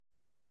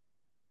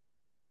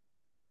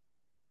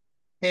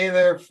Hey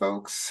there,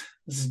 folks.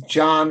 This is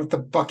John with the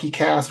Bucky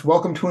Cast.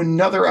 Welcome to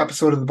another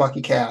episode of the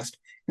Bucky Cast,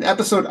 an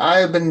episode I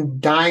have been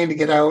dying to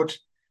get out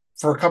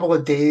for a couple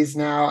of days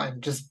now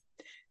and just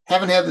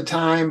haven't had the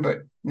time,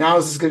 but now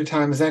is as good a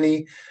time as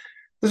any.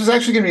 This is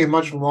actually going to be a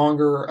much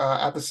longer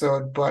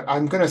episode, but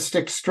I'm going to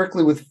stick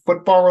strictly with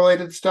football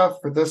related stuff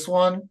for this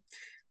one.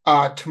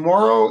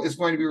 Tomorrow is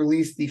going to be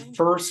released the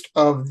first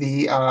of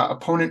the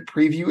opponent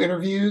preview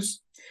interviews.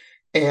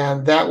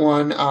 And that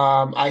one,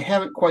 I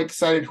haven't quite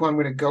decided who I'm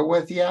going to go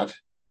with yet.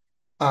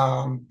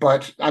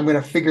 But I'm going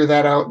to figure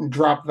that out and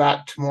drop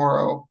that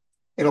tomorrow.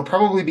 It'll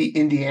probably be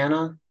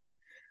Indiana,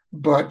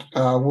 but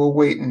we'll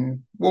wait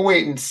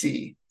and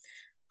see.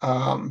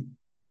 Um,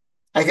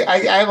 I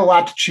have a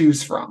lot to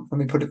choose from. Let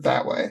me put it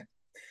that way.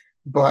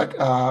 But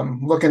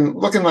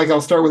looking like I'll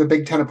start with a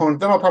Big Ten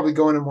opponent. Then I'll probably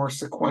go in a more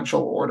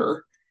sequential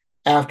order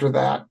after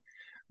that.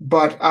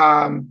 But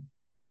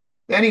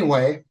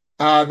anyway,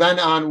 then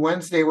on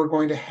Wednesday we're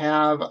going to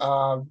have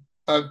a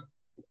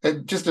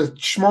just a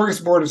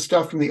smorgasbord of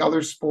stuff from the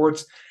other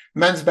sports.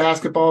 Men's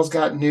basketball's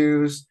got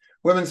news.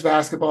 Women's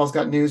basketball's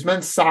got news.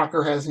 Men's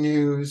soccer has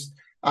news.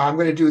 I'm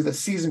going to do the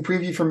season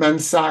preview for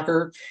men's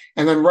soccer.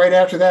 And then right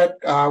after that,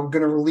 we're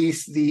going to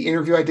release the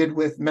interview I did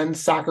with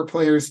men's soccer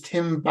players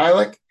Tim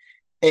Bialik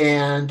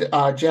and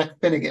Jack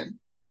Finnegan.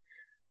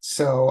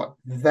 So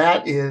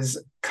that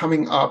is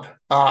coming up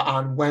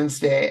on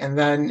Wednesday. And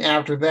then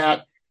after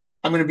that,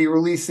 I'm going to be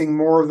releasing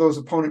more of those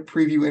opponent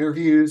preview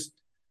interviews.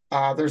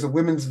 There's a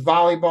women's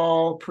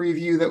volleyball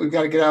preview that we've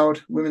got to get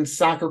out, women's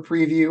soccer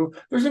preview.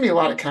 There's going to be a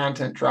lot of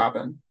content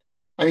dropping.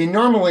 I mean,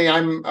 normally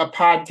I'm a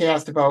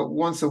podcast about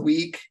once a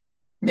week,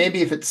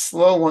 maybe if it's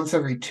slow, once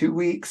every 2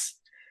 weeks.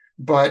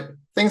 But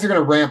things are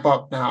going to ramp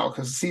up now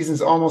because the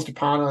season's almost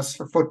upon us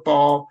for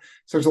football.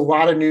 So there's a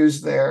lot of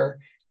news there.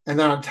 And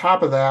then on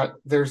top of that,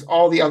 there's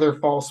all the other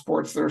fall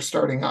sports that are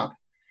starting up.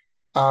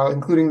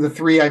 Including the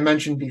three I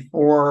mentioned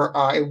before.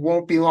 It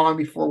won't be long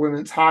before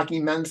women's hockey,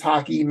 men's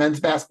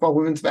basketball,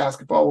 women's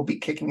basketball will be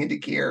kicking into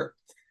gear.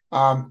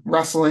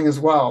 Wrestling as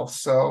well.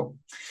 So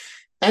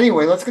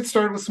anyway, let's get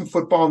started with some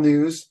football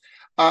news.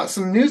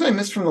 Some news I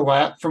missed from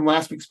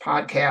last week's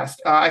podcast.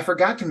 I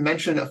forgot to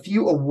mention a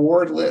few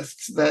award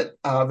lists that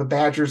the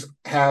Badgers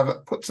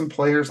have put some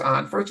players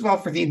on. First of all,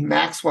 for the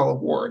Maxwell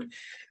Award,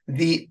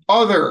 the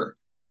other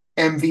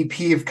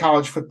MVP of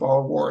college football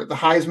award. The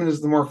Heisman is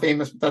the more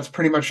famous, but that's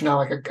pretty much now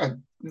like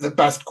the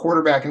best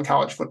quarterback in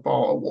college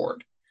football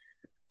award.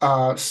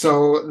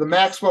 So the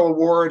Maxwell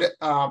Award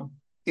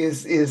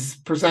is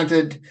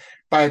presented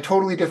by a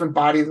totally different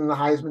body than the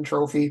Heisman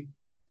Trophy.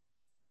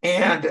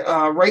 And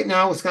right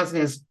now,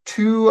 Wisconsin has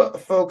two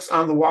folks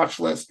on the watch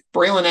list.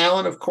 Braylon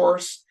Allen, of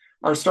course,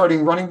 our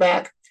starting running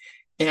back.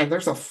 And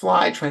there's a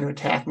fly trying to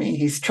attack me.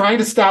 He's trying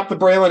to stop the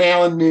Braylon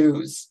Allen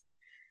news.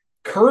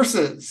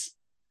 Curses.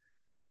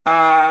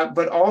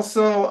 But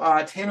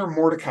also Tanner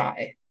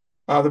Mordecai,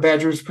 the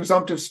Badgers'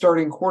 presumptive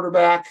starting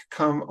quarterback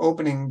come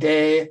opening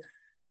day.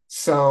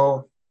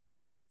 So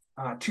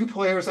two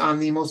players on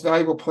the most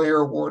valuable player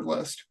award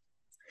list.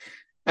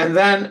 And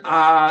then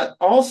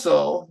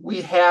also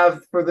we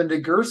have for the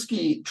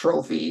Nagurski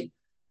Trophy,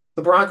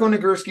 the Bronco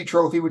Nagurski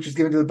Trophy, which is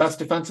given to the best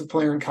defensive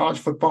player in college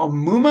football,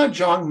 Muma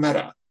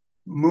Jongmeta.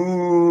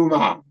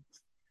 Muma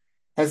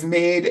has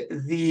made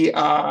the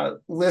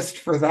list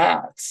for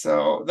that.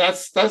 So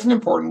that's an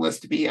important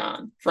list to be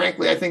on.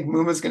 Frankly, I think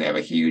Muma's going to have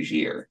a huge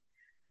year.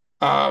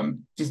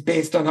 Just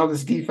based on how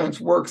this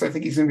defense works, I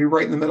think he's going to be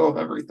right in the middle of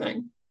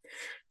everything.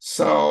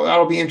 So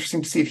that'll be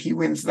interesting to see if he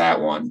wins that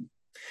one.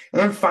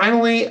 And then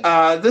finally,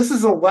 this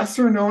is a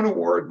lesser known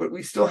award, but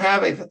we still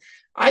have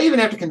I even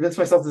have to convince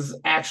myself this is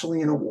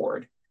actually an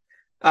award.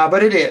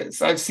 But it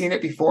is. I've seen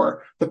it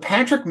before. The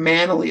Patrick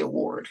Mannelly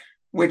Award,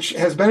 which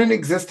has been in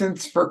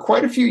existence for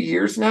quite a few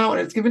years now, and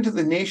it's given to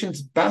the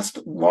nation's best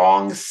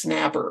long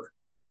snapper.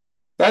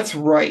 That's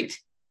right.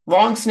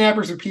 Long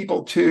snappers are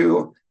people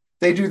too.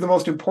 They do the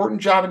most important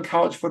job in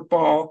college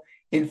football.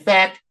 In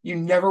fact, you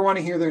never want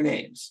to hear their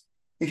names.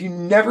 If you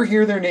never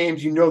hear their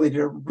names, you know they did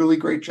a really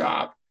great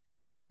job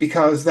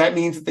because that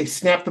means that they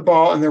snapped the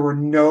ball and there were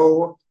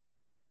no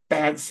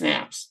bad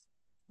snaps.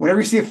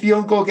 Whenever you see a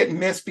field goal get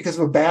missed because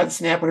of a bad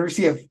snap, whenever you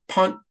see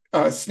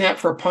a snap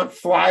for a punt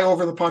fly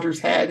over the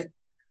punter's head,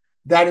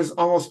 that is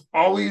almost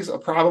always a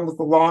problem with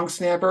the long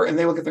snapper, and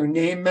they will get their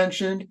name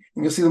mentioned, and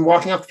you'll see them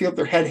walking off the field with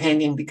their head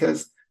hanging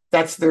because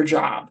that's their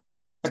job.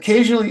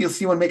 Occasionally, you'll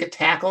see one make a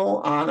tackle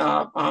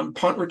on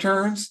punt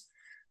returns.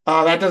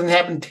 That doesn't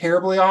happen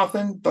terribly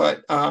often,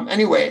 but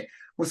anyway,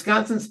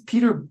 Wisconsin's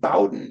Peter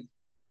Bowden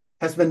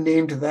has been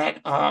named to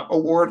that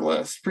award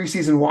list,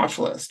 preseason watch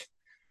list.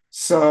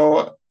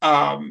 So,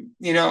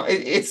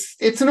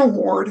 it's an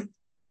award.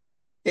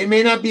 It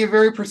may not be a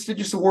very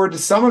prestigious award to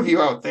some of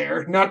you out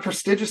there, not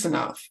prestigious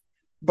enough.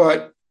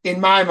 But in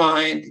my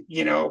mind,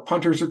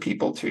 punters are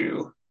people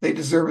too. They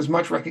deserve as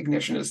much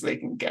recognition as they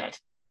can get.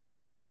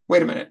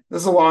 Wait a minute.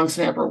 This is a long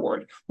snapper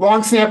award.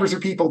 Long snappers are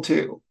people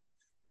too.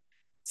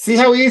 See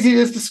how easy it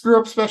is to screw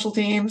up special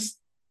teams?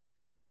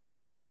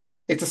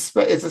 It's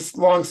a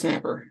long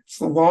snapper. It's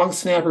the long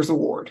snappers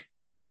award.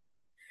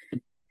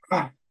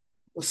 it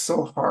was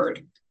so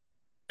hard.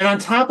 And on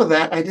top of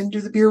that, I didn't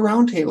do the beer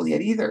roundtable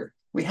yet either.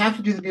 We have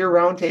to do the beer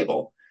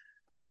roundtable.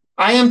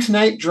 I am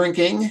tonight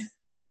drinking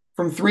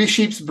from Three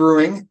Sheeps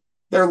Brewing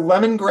their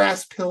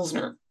lemongrass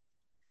Pilsner.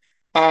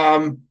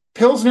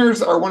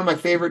 Pilsners are one of my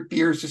favorite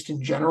beers just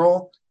in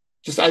general.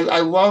 Just I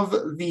love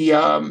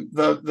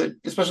the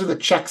especially the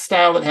Czech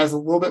style that has a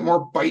little bit more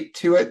bite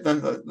to it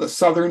than the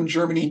Southern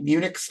Germany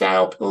Munich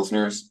style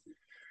Pilsners.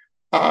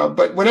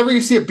 But whenever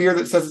you see a beer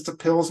that says it's a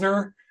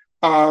Pilsner,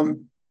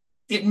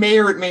 it may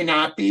or it may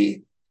not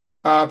be.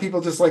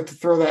 People just like to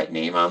throw that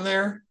name on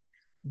there.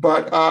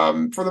 But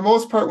for the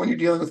most part, when you're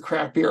dealing with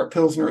craft beer, a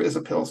Pilsner is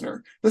a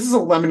Pilsner. This is a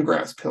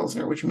lemongrass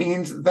Pilsner, which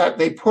means that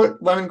they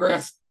put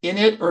lemongrass in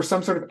it or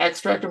some sort of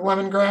extract of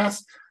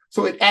lemongrass.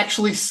 So it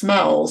actually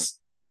smells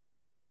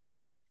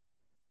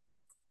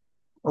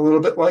a little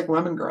bit like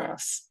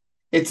lemongrass.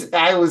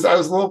 I was a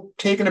little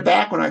taken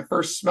aback when I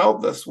first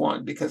smelled this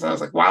one because I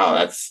was like, wow,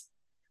 that's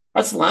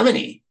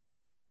lemony.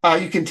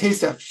 You can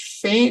taste a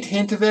faint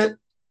hint of it.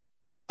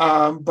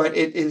 But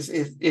it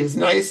is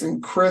nice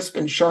and crisp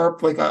and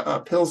sharp like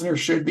a Pilsner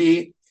should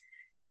be.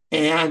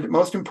 And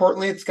most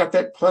importantly, it's got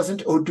that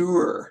pleasant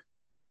odor.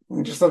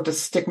 I just love to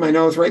stick my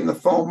nose right in the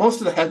foam. Most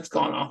of the head's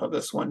gone off of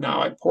this one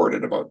now. I poured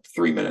it about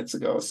 3 minutes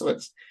ago, so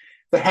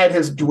the head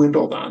has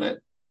dwindled on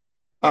it.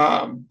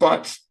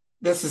 But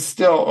this is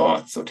still,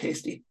 it's so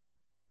tasty.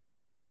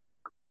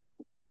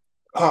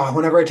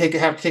 Whenever I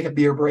have to take a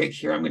beer break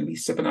here, I'm going to be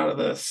sipping out of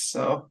this.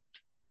 So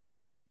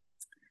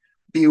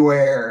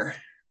beware.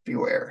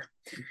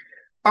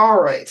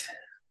 All right,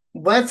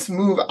 let's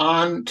move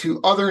on to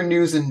other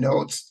news and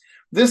notes.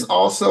 This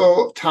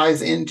also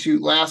ties into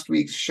last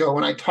week's show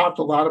when I talked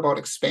a lot about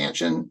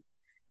expansion,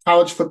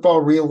 college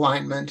football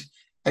realignment,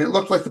 and it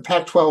looked like the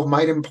Pac-12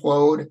 might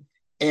implode.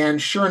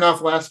 And sure enough,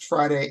 last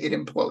Friday, it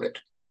imploded.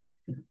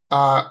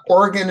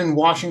 Oregon and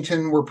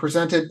Washington were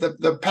presented.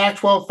 The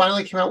Pac-12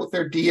 finally came out with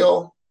their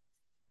deal.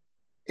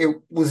 It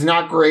was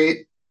not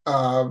great.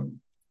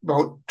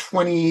 About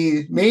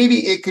 20,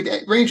 maybe it could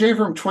range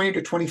anywhere from 20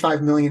 to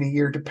 25 million a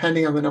year,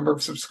 depending on the number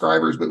of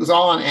subscribers, but it was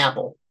all on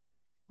Apple.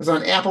 It was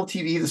on Apple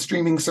TV, the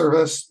streaming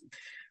service.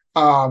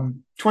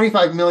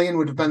 25 million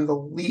would have been the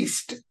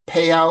least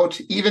payout.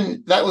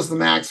 Even that was the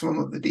maximum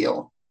of the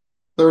deal.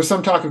 There was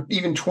some talk of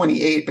even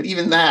 28, but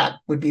even that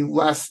would be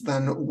less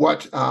than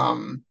what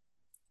the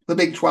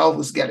Big 12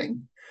 was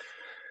getting.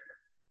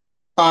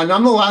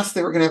 Nonetheless,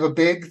 they were going to have a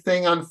big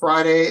thing on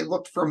Friday. It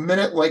looked for a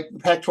minute like the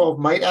Pac-12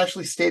 might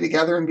actually stay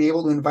together and be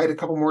able to invite a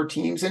couple more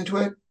teams into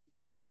it.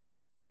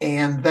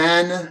 And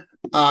then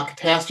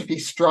catastrophe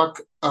struck.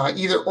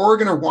 Either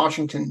Oregon or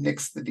Washington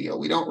nixed the deal.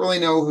 We don't really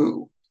know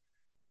who.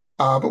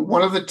 But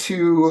one of the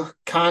two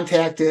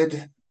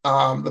contacted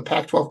the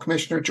Pac-12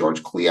 commissioner,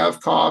 George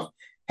Kliavkoff,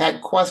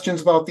 had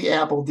questions about the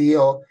Apple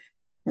deal,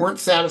 weren't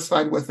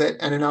satisfied with it,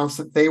 and announced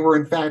that they were,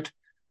 in fact,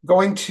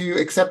 going to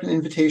accept an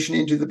invitation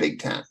into the Big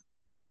Ten.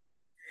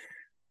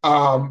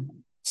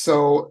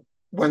 So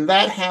when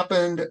that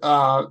happened,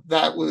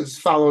 that was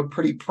followed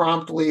pretty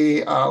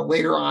promptly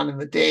later on in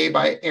the day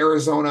by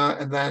Arizona,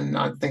 and then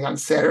I think on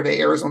Saturday,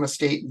 Arizona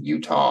State and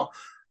Utah,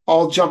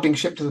 all jumping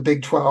ship to the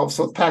Big 12.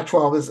 So the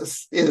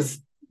Pac-12 is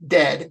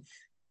dead.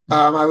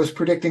 I was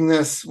predicting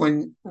this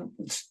when,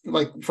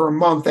 like, for a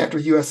month after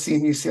USC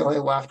and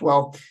UCLA left.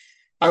 Well,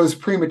 I was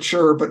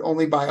premature, but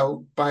only by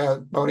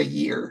about a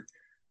year.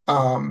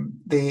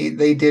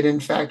 They did in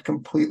fact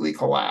completely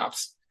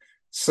collapse.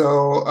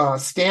 So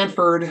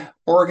Stanford,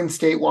 Oregon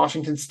State,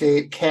 Washington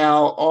State,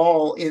 Cal,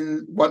 all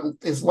in what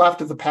is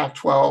left of the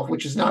Pac-12,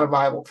 which is not a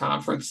viable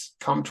conference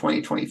come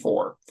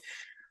 2024.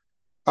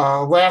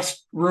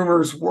 Last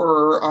rumors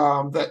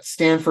were that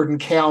Stanford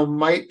and Cal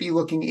might be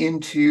looking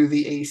into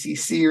the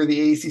ACC, or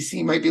the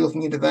ACC might be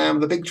looking into them.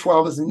 The Big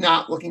 12 is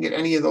not looking at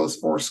any of those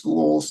four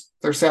schools.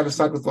 They're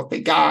satisfied with what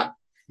they got,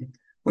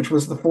 which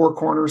was the Four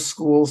Corners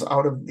schools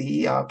out of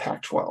the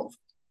Pac-12.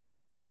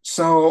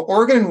 So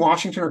Oregon and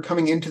Washington are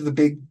coming into the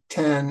Big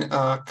Ten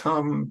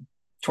come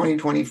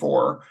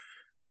 2024.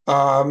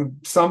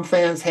 Some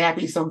fans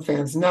happy, some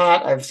fans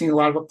not. I've seen a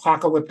lot of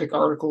apocalyptic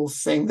articles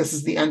saying this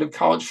is the end of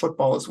college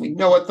football as we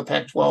know it. The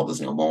Pac-12 is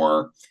no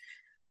more.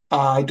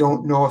 I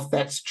don't know if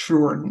that's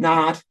true or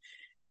not.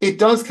 It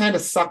does kind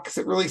of suck because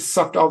it really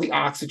sucked all the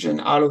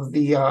oxygen out of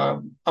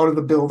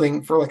the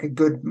building for like a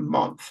good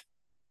month.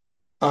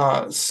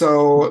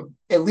 So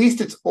at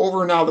least it's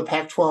over now. The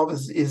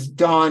Pac-12 is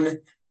done.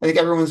 I think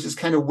everyone's just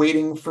kind of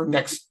waiting for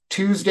next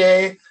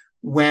Tuesday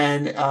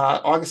when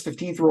August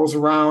 15th rolls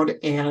around,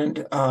 and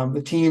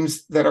the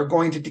teams that are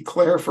going to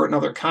declare for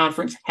another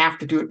conference have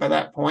to do it by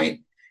that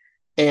point.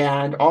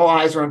 And all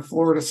eyes are on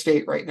Florida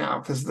State right now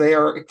because they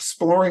are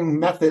exploring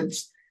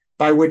methods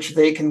by which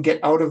they can get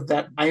out of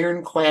that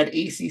ironclad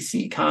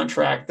ACC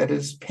contract that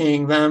is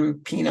paying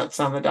them peanuts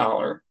on the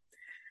dollar.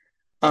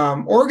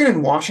 Oregon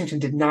and Washington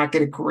did not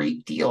get a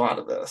great deal out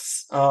of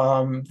this.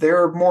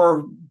 They're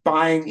more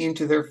buying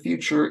into their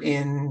future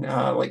in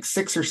like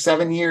 6 or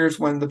 7 years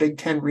when the Big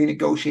Ten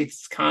renegotiates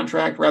its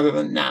contract rather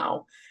than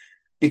now.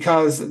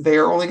 because they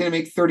are only going to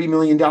make $30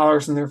 million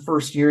in their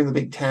first year in the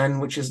Big Ten,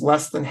 which is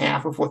less than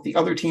half of what the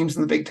other teams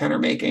in the Big Ten are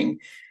making.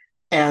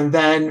 And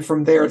then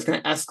from there, it's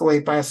going to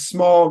escalate by a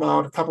small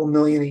amount, a couple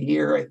million a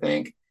year, I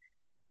think,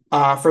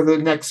 for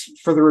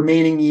the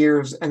remaining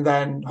years. And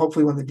then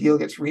hopefully when the deal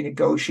gets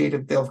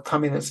renegotiated, they'll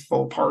come in as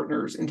full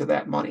partners into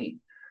that money.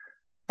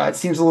 It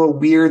seems a little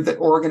weird that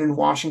Oregon and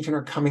Washington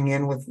are coming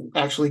in with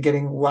actually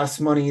getting less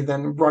money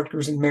than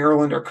Rutgers and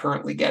Maryland are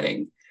currently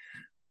getting,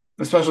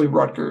 especially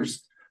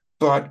Rutgers.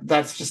 But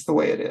that's just the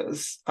way it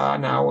is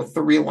now with the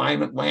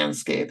realignment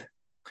landscape.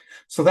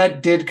 So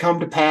that did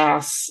come to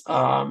pass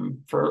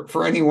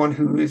for anyone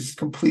who is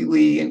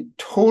completely and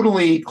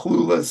totally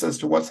clueless as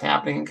to what's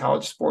happening in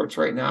college sports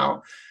right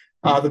now.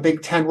 The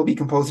Big Ten will be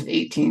composed of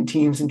 18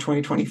 teams in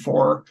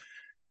 2024.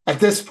 At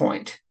this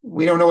point,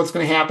 we don't know what's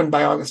going to happen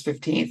by August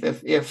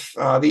 15th. If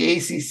the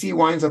ACC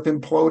winds up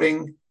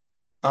imploding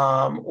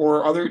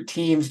or other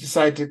teams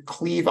decide to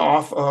cleave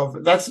off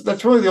of,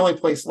 that's really the only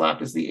place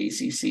left is the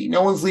ACC.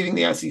 No one's leaving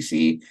the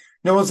SEC.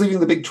 No one's leaving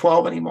the Big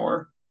 12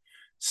 anymore.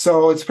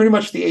 So it's pretty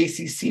much the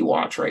ACC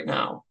watch right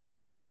now.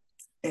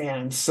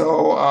 And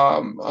so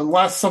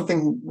unless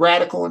something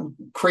radical and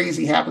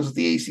crazy happens with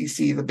the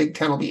ACC, the Big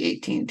Ten will be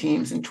 18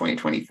 teams in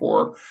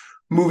 2024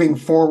 moving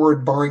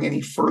forward, barring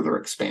any further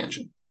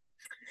expansion.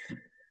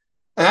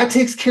 And that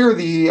takes care of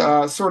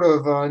the sort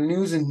of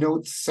news and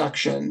notes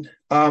section.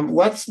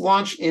 Let's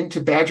launch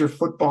into Badger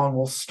football, and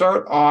we'll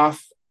start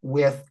off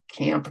with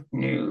camp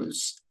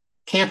news.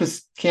 Camp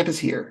is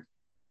here.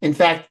 In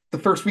fact, the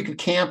first week of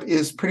camp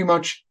is pretty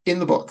much in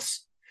the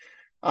books.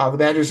 The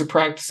Badgers are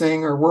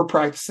practicing, or were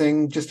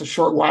practicing just a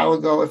short while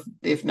ago,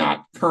 if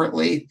not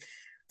currently.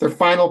 Their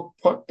final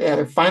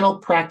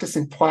practice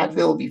in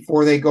Platteville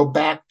before they go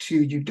back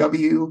to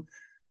UW.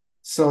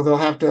 So they'll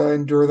have to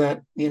endure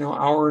that,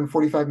 hour and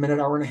 45-minute,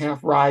 hour and a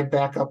half ride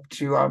back up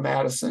to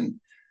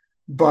Madison.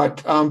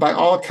 But by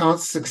all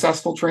accounts,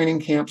 successful training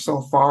camp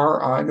so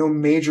far. No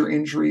major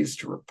injuries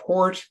to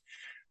report.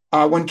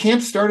 When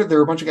camp started, there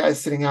were a bunch of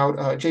guys sitting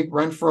out. Jake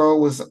Renfro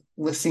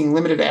was seeing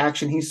limited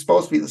action. He's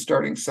supposed to be the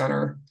starting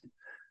center.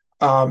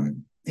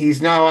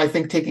 He's now, I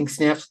think, taking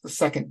snaps with the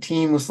second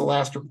team was the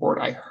last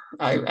report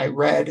I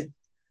read.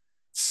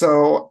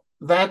 So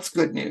that's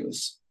good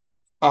news.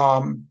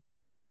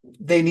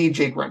 They need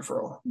Jake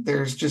Renfro.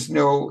 There's just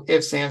no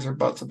ifs, ands, or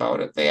buts about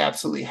it. They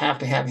absolutely have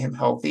to have him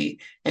healthy.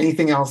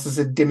 Anything else is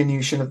a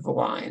diminution of the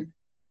line.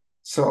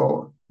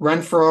 So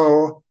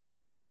Renfro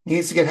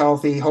needs to get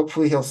healthy.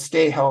 Hopefully he'll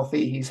stay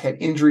healthy. He's had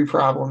injury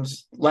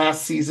problems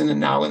last season and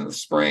now in the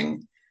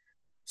spring.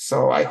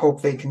 So I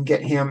hope they can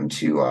get him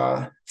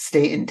to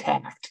stay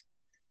intact.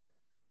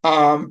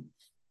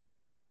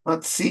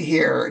 Let's see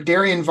here.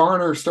 Darian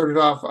Varner started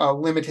off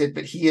limited,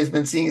 but he has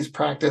been seeing his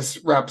practice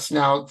reps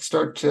now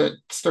start to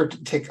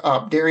tick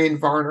up. Darian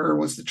Varner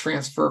was the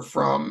transfer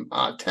from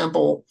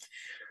Temple,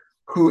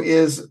 who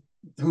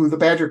the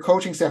Badger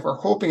coaching staff are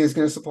hoping is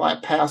going to supply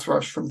a pass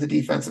rush from the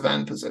defensive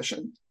end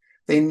position.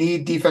 They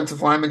need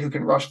defensive linemen who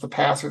can rush the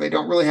passer. They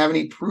don't really have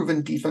any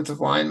proven defensive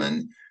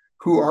linemen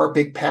who are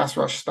big pass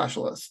rush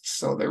specialists.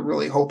 So they're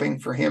really hoping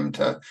for him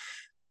to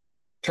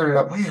turn it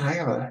up. Man, I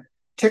have a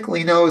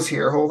tickly nose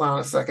here. Hold on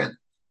a second.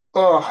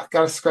 Oh,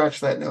 got to scratch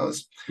that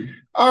nose.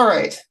 All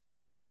right.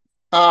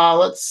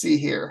 Let's see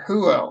here.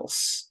 Who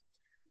else?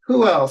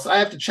 I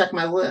have to check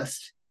my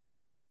list.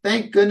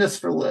 Thank goodness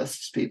for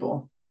lists,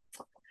 people.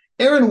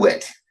 Aaron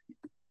Witt.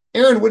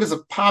 Aaron Witt is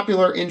a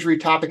popular injury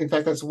topic. In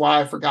fact, that's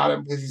why I forgot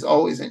him, because he's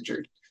always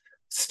injured.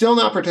 Still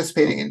not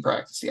participating in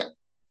practice yet.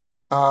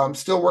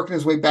 Still working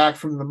his way back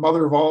from the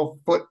mother of all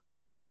foot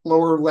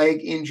lower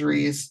leg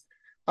injuries.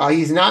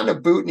 He's not in a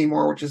boot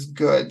anymore, which is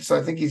good. So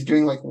I think he's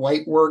doing like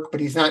light work, but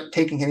he's not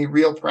taking any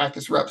real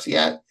practice reps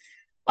yet.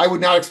 I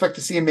would not expect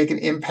to see him make an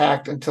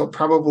impact until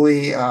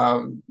probably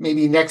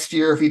maybe next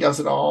year if he does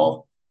it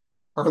all,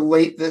 or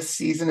late this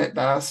season at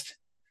best.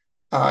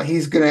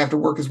 He's going to have to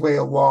work his way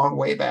a long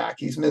way back.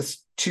 He's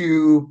missed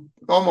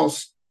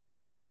almost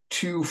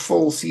two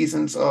full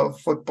seasons of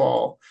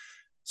football.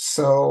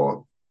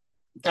 So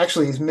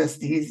actually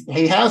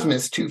he has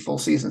missed two full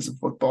seasons of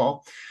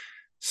football.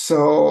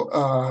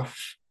 So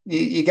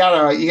you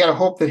gotta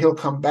hope that he'll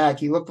come back.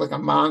 He looked like a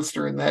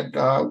monster in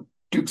that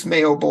Duke's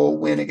Mayo Bowl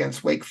win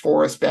against Wake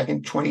Forest back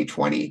in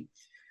 2020.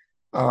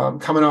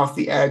 Coming off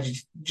the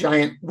edge,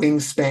 giant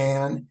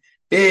wingspan,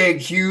 big,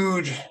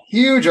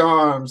 huge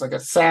arms, like a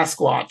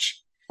Sasquatch,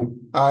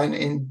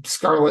 in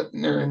scarlet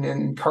and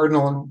in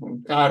cardinal,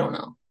 and I don't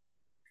know.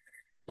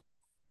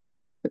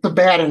 It's a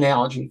bad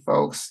analogy,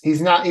 folks. He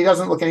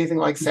doesn't look anything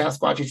like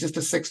Sasquatch. He's just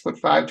a 6'5",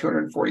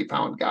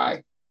 240-pound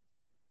guy.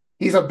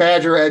 He's a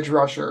Badger edge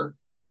rusher,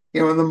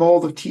 in the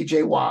mold of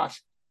TJ Watt.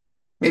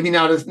 Maybe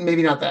not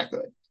that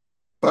good,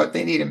 but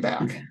they need him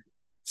back.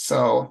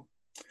 So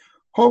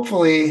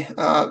hopefully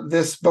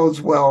this bodes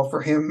well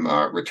for him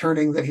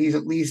returning, that he's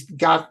at least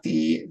got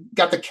the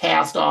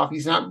cast off.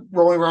 He's not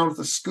rolling around with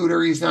a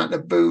scooter. He's not in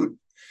a boot.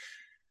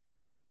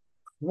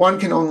 One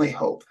can only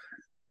hope.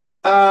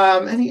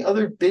 Any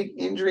other big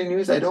injury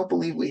news? I don't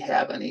believe we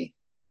have any.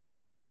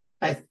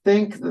 I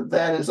think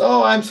that is.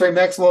 Oh, I'm sorry.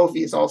 Max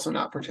Lofi is also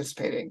not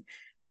participating.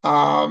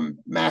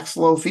 Max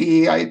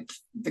Lofi, I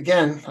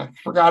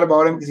forgot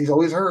about him because he's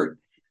always hurt.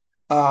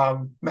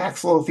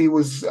 Max Lofi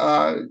was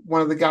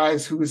one of the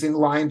guys who was in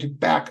line to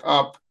back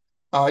up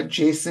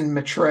Jason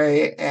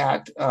Matre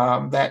at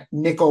that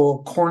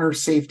nickel corner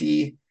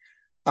safety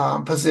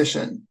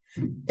position.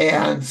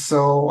 And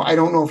so I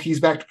don't know if he's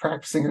back to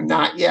practicing or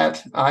not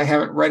yet. I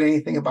haven't read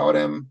anything about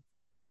him,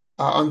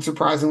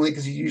 unsurprisingly,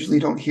 because you usually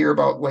don't hear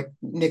about like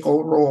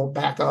nickel role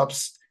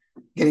backups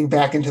getting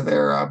back into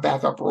their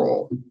backup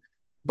role.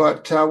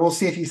 But we'll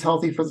see if he's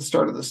healthy for the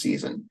start of the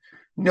season.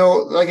 No,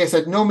 like I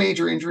said, no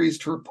major injuries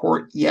to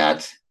report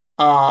yet.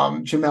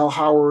 Jamel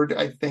Howard,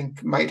 I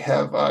think, might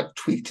have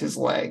tweaked his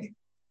leg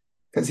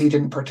because he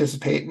didn't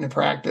participate in the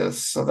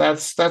practice. So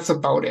that's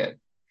about it.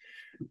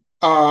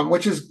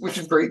 Which is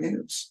great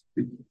news,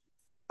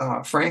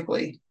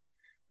 frankly.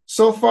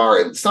 So far,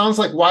 it sounds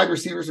like wide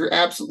receivers are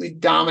absolutely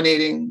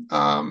dominating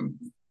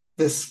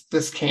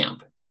this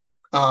camp.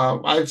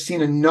 I've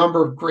seen a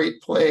number of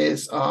great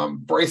plays.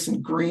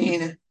 Bryson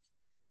Green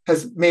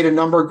has made a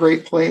number of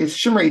great plays.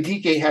 Shimre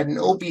Dike had an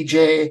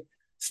OBJ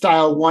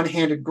style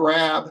one-handed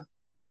grab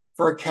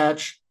for a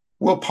catch.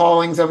 Will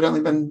Pauling's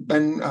evidently been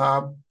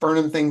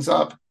burning things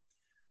up,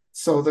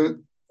 so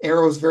the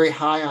arrow is very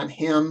high on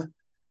him.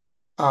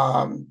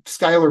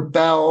 Skylar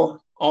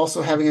Bell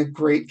also having a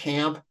great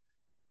camp.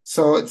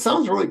 So it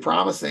sounds really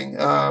promising.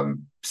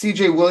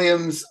 CJ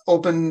Williams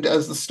opened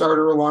as the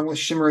starter along with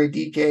Shimre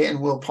Dike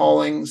and Will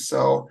Pauling.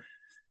 So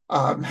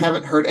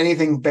haven't heard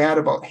anything bad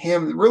about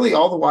him. Really,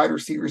 all the wide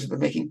receivers have been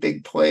making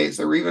big plays.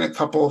 There were even a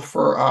couple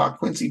for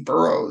Quincy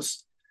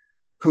Burrows,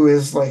 who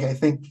is like, I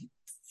think,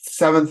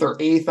 7th or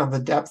 8th on the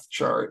depth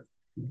chart.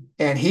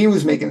 And he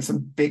was making some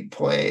big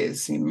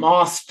plays. He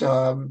mossed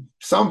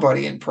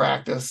somebody in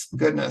practice.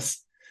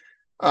 Goodness.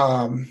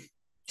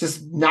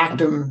 Just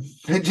knocked him,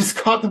 just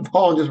caught the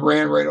ball and just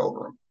ran right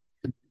over him.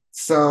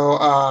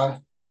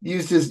 So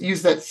used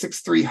that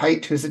 6'3"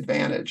 height to his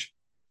advantage.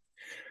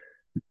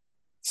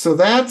 So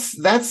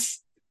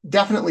that's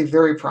definitely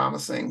very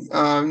promising.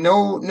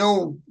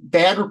 No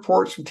bad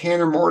reports from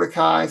Tanner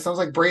Mordecai. Sounds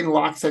like Braden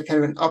Locke's had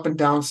kind of an up and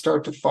down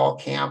start to fall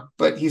camp,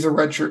 but he's a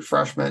redshirt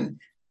freshman.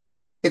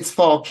 It's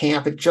fall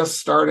camp. It just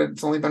started.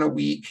 It's only been a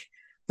week.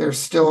 There's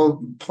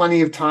still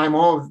plenty of time,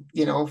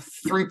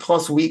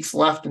 3+ weeks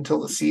left until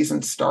the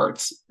season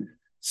starts.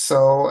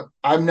 So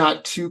I'm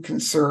not too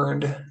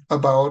concerned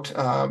about,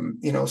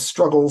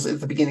 struggles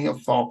at the beginning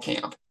of fall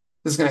camp.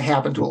 This is going to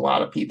happen to a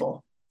lot of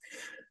people.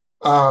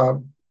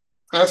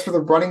 As for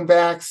the running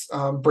backs,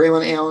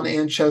 Braylon Allen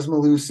and Ches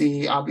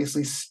Malusi,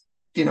 obviously,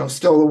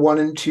 still the 1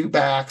 and 2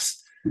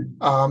 backs.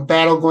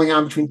 Battle going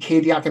on between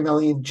Cade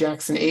Yakameli and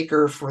Jackson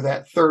Aker for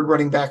that third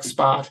running back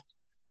spot.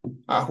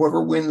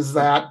 Whoever wins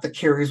that, the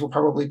carries will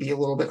probably be a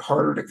little bit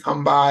harder to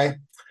come by.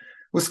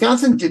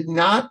 Wisconsin did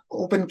not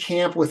open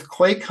camp with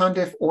Clay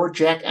Cundiff or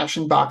Jack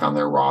Eschenbach on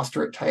their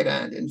roster at tight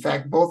end. In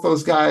fact, both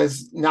those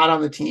guys not on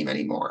the team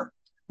anymore,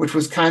 which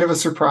was kind of a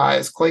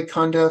surprise. Clay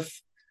Cundiff,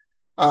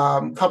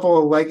 couple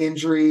of leg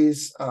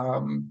injuries,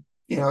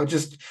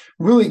 just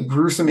really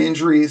gruesome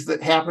injuries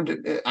that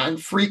happened on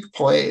freak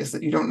plays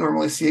that you don't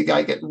normally see a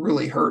guy get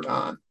really hurt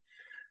on.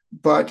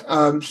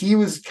 But he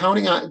was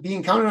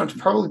being counted on to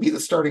probably be the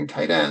starting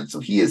tight end. So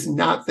he is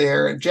not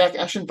there. And Jack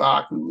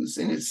Eschenbach, who's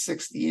in his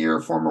 6th year,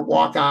 former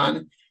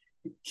walk-on,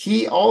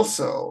 he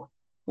also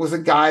was a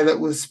guy that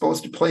was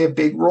supposed to play a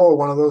big role,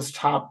 one of those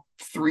top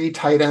 3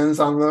 tight ends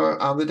on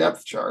the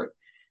depth chart.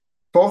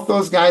 Both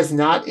those guys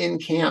not in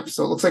camp.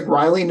 So it looks like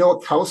Riley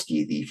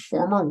Nowakowski, the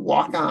former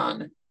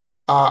walk-on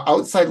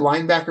outside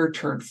linebacker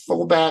turned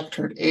fullback,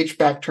 turned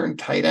H-back, turned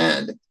tight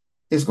end,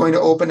 is going to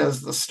open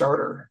as the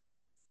starter,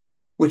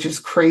 which is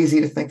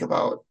crazy to think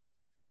about.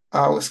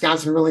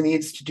 Wisconsin really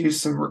needs to do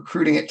some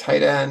recruiting at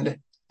tight end.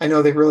 I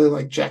know they really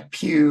like Jack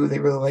Pugh. They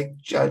really like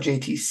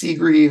JT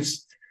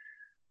Seagreaves.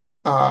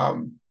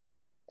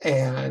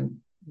 And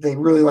they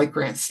really like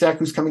Grant Steck,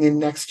 who's coming in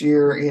next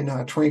year in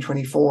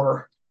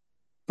 2024.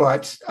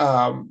 But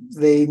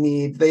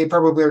they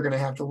probably are going to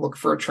have to look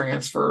for a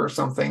transfer or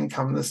something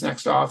come this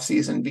next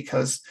offseason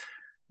because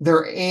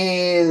there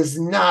is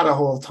not a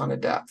whole ton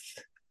of depth.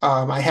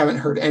 I haven't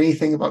heard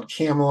anything about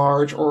Cam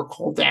Large or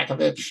Cole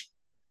Dakovich.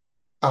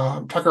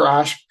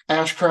 Tucker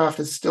Ashcraft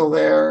is still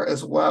there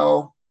as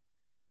well.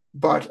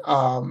 But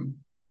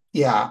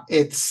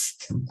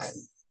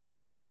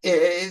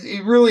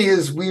it really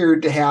is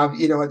weird to have, a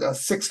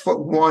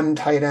 6'1"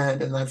 tight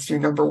end, and that's your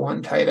number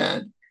 1 tight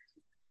end,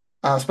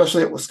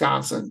 especially at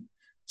Wisconsin.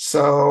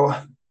 So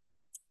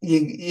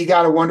you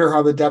got to wonder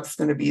how the depth's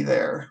going to be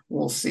there.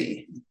 We'll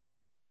see.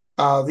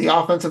 The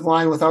offensive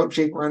line without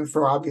Jake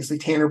Renfro, obviously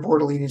Tanner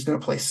Bortolini is going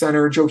to play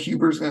center. Joe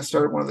Huber is going to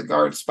start at one of the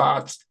guard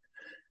spots.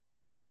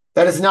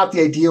 That is not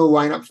the ideal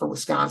lineup for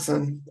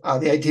Wisconsin.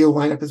 The ideal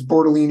lineup is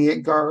Bortolini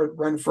at guard,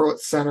 Renfro at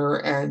center,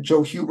 and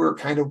Joe Huber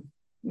kind of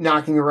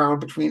knocking around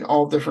between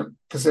all different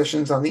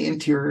positions on the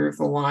interior of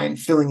the line,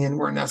 filling in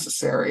where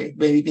necessary,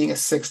 maybe being a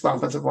 6th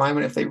offensive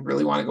lineman if they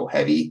really want to go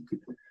heavy.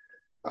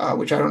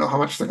 which I don't know how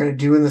much they're going to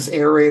do in this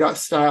air raid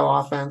style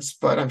offense,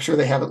 but I'm sure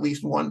they have at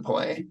least one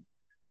play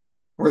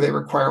where they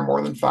require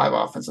more than 5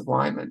 offensive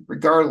linemen.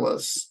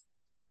 Regardless,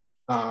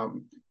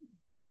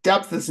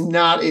 depth is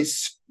not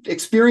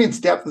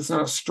experienced depth is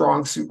not a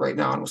strong suit right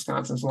now in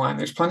Wisconsin's line.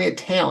 There's plenty of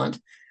talent,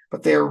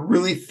 but they are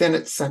really thin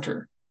at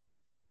center.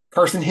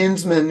 Carson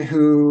Hinsman,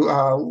 who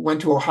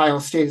went to Ohio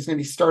State, is going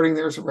to be starting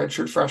there as a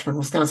redshirt freshman.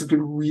 Wisconsin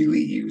could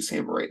really use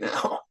him right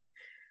now.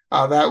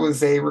 That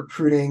was a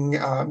recruiting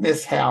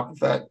mishap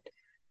that,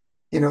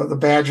 the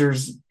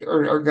Badgers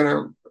are going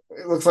to,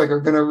 it looks like, are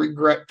going to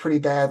regret pretty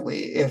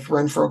badly if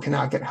Renfro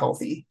cannot get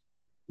healthy.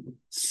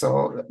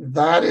 So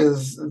that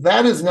is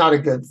not a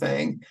good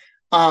thing.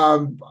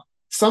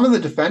 Some of the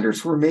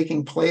defenders who were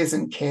making plays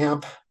in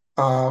camp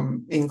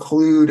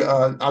include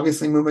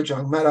obviously Muma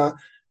Jongmeta,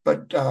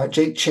 but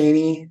Jake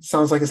Chaney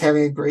sounds like is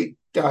having a great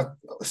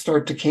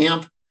start to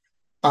camp.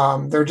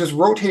 They're just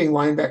rotating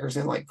linebackers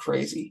in like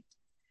crazy,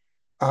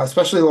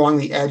 especially along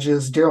the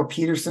edges. Daryl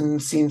Peterson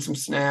seen some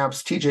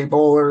snaps. TJ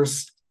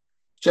Bowlers,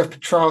 Jeff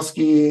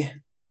Petrowski,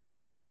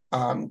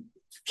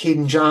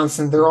 Caden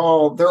Johnson. They're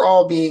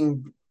all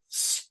being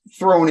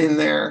thrown in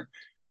there.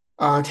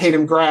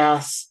 Tatum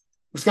Grass.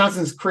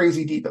 Wisconsin's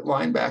crazy deep at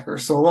linebacker.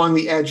 So along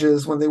the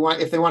edges,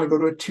 if they want to go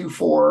to a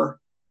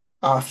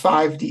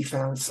 2-4-5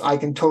 defense, I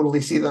can totally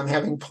see them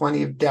having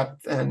plenty of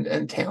depth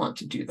and talent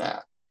to do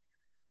that.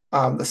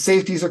 The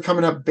safeties are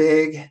coming up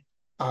big.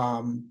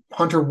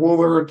 Hunter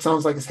Wooler, it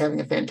sounds like, is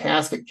having a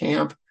fantastic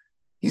camp.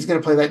 He's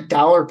going to play that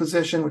dollar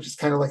position, which is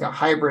kind of like a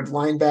hybrid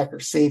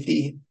linebacker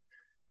safety.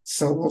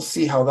 So we'll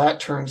see how that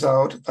turns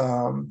out.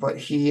 But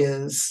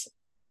he's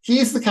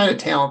the kind of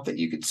talent that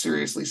you could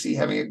seriously see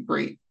having a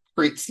great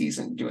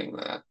season doing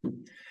that.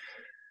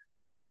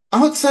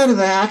 Outside of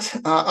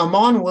that,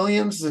 Amon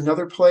Williams is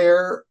another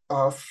player,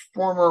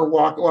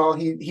 former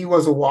he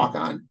was a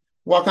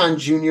walk-on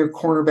junior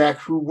cornerback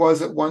who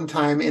was at one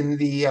time in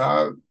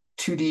the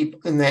two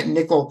deep in that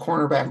nickel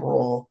cornerback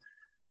role.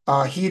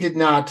 He did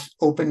not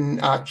open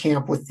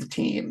camp with the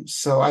team,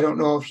 so I don't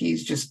know if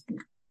he's just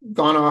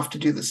gone off to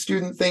do the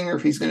student thing or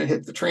if he's going to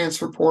hit the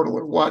transfer portal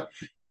or what.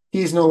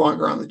 He's no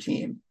longer on the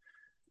team.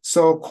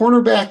 So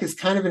cornerback is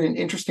kind of in an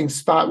interesting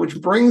spot,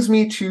 which brings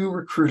me to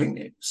recruiting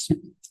news.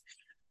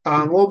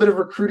 A little bit of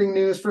recruiting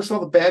news. First of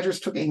all, the Badgers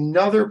took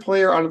another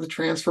player out of the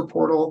transfer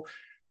portal,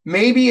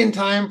 maybe in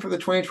time for the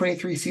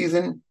 2023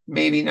 season,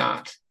 maybe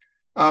not.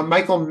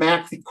 Michael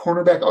Mack, the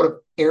cornerback out of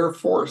Air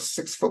Force,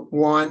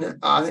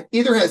 6'1",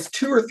 either has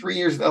 2 or 3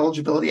 years of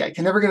eligibility. I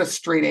can never get a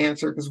straight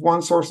answer because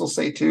one source will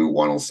say 2,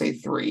 one will say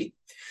 3.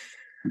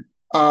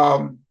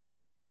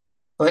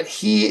 But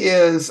he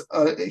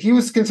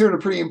was considered a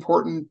pretty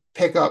important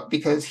pickup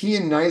because he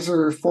and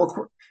Nizer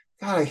Forquerine,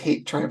 God, I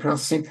hate trying to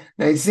pronounce his name.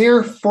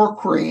 Nizer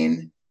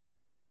Forquerine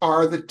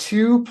are the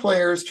two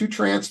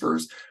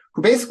transfers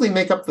who basically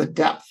make up the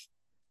depth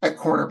at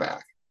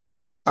cornerback.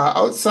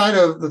 Outside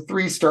of the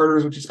 3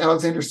 starters, which is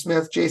Alexander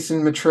Smith,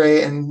 Jason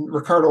Matre, and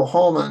Ricardo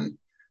Holman,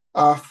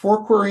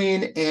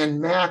 Forquerine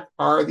and Mack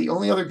are the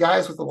only other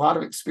guys with a lot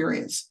of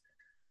experience.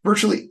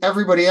 Virtually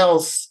everybody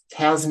else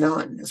has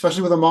none,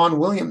 especially with Amon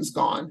Williams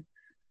gone.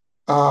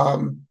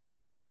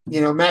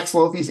 Max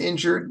Lofi's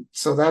injured,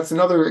 so that's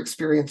another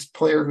experienced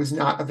player who's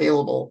not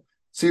available.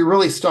 So you're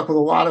really stuck with a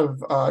lot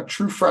of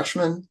true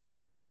freshmen,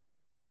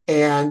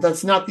 and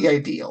that's not the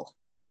ideal.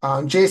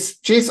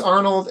 Jace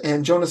Arnold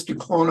and Jonas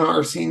Duclona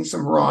are seeing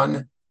some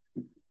run.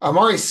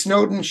 Amari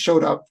Snowden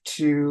showed up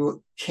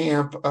to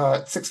camp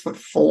at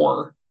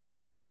 6'4".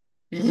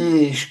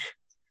 Yeesh.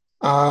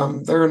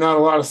 There are not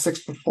a lot of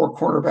 6'4"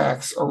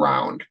 cornerbacks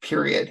around,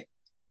 period.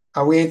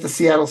 We ain't the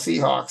Seattle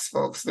Seahawks,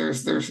 folks.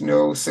 There's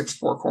no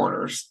 6'4"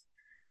 corners,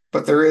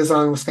 but there is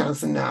on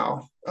Wisconsin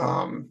now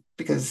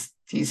because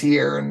he's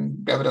here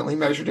and evidently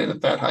measured in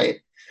at that height,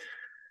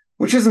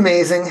 which is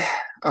amazing.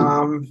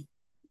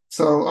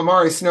 So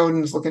Amari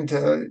Snowden's looking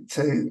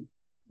to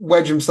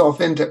wedge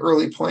himself into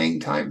early playing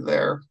time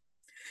there.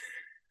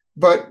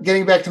 But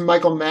getting back to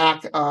Michael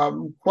Mack,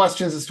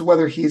 questions as to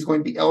whether he's going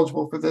to be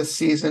eligible for this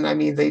season. I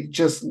mean, they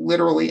just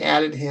literally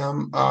added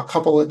him a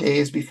couple of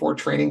days before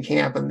training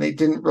camp, and they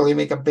didn't really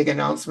make a big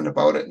announcement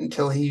about it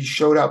until he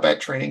showed up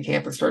at training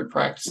camp and started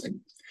practicing.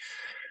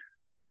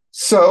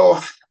 So,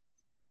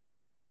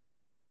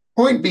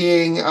 point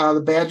being,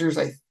 the Badgers,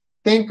 I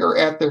think, are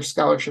at their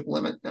scholarship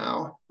limit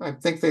now. I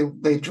think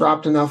they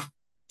dropped enough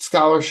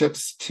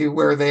scholarships to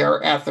where they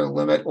are at their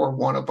limit or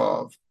one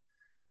above.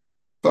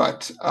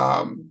 But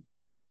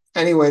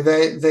anyway,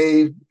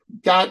 they've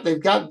got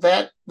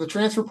that. The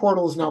transfer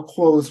portal is now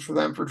closed for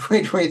them for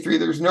 2023.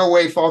 There's no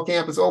way fall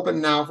camp is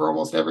open now for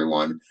almost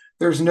everyone.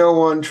 There's no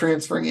one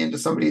transferring into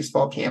somebody's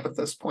fall camp at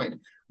this point,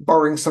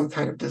 barring some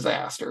kind of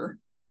disaster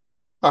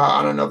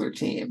on another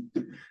team.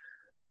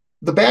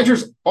 The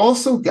Badgers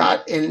also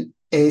got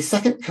a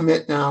second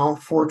commit now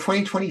for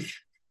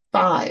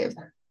 2025.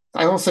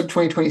 I almost said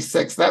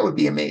 2026. That would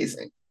be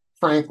amazing,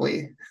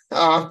 frankly.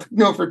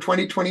 No, for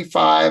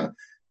 2025.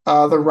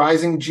 The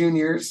rising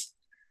juniors,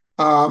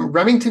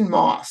 Remington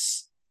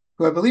Moss,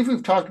 who I believe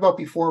we've talked about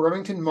before.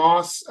 Remington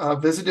Moss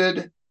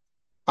visited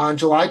on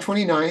July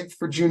 29th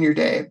for Junior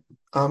Day.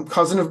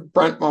 Cousin of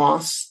Brent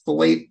Moss, the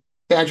late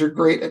Badger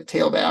great at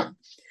tailback.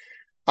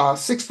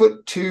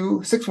 6'2",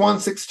 6'1",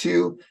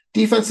 6'2",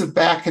 defensive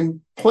back,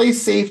 can play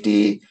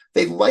safety.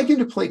 They'd like him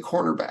to play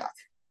cornerback.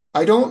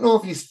 I don't know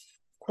if he's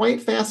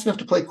quite fast enough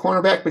to play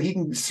cornerback, but he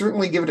can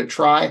certainly give it a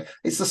try.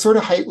 It's the sort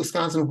of height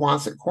Wisconsin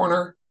wants at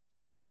corner.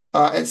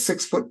 At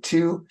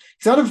 6'2".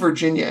 He's out of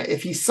Virginia.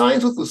 If he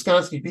signs with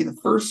Wisconsin, he'd be the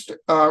first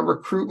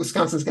recruit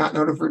Wisconsin's gotten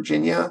out of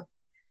Virginia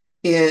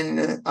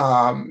in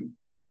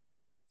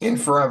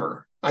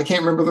forever. I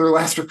can't remember their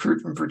last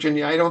recruit from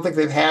Virginia. I don't think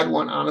they've had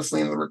one, honestly,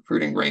 in the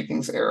recruiting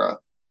rankings era.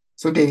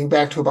 So dating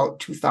back to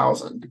about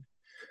 2000.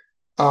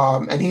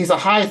 And he's a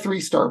high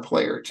 3-star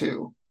player,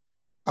 too.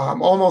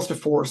 Almost a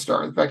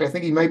 4-star. In fact, I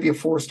think he might be a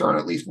 4-star in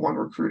at least one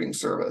recruiting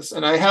service.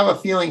 And I have a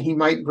feeling he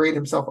might grade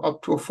himself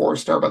up to a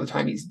 4-star by the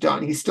time he's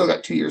done. He's still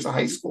got 2 years of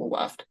high school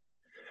left.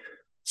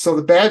 So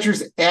the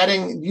Badgers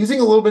using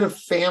a little bit of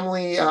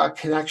family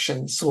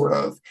connection, sort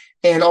of,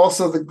 and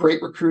also the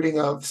great recruiting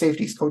of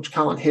safeties coach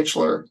Colin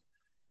Hitchler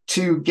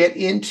to get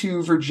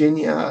into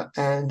Virginia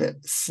and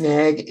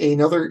snag a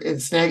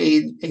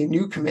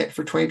new commit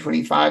for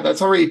 2025.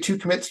 That's already 2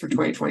 commits for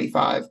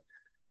 2025.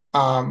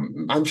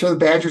 I'm sure the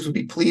Badgers would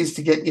be pleased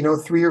to get,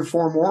 3 or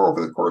 4 more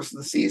over the course of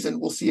the season.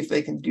 We'll see if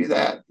they can do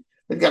that.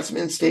 They've got some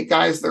in-state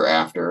guys they're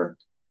after.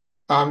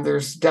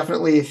 There's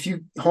definitely a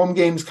few home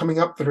games coming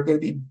up that are going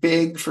to be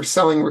big for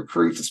selling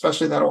recruits,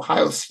 especially that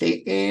Ohio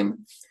State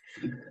game.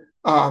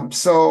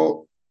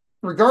 So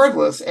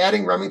regardless,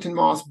 adding Remington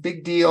Moss,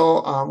 big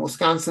deal.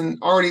 Wisconsin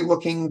already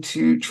looking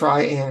to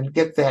try and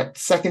get that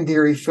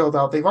secondary filled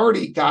out. They've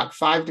already got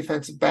 5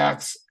 defensive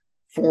backs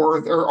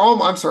they're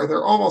almost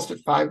at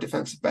 5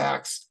 defensive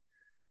backs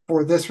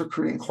for this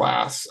recruiting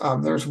class.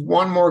 There's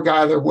one more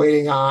guy they're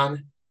waiting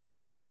on.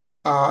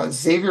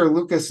 Xavier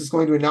Lucas is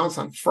going to announce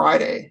on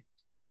Friday.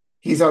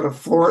 He's out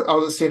of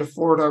the state of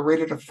Florida,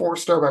 rated a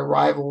 4-star by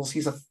Rivals.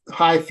 He's a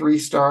high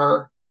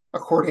 3-star,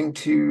 according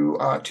to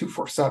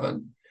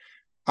 247.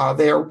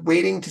 They are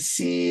waiting to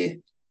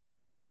see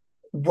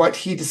what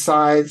he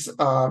decides.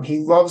 He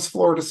loves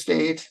Florida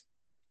State,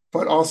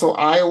 but also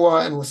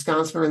Iowa and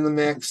Wisconsin are in the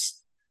mix.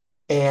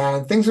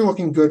 And things are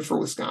looking good for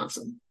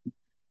Wisconsin.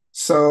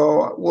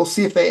 So we'll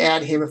see if they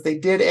add him. If they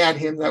did add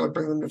him, that would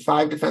bring them to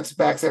 5 defensive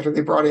backs after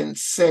they brought in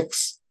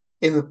 6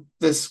 in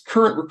this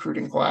current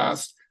recruiting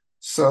class.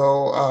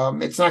 So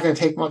it's not going to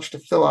take much to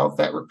fill out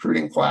that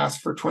recruiting class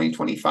for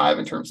 2025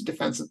 in terms of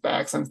defensive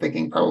backs. I'm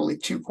thinking probably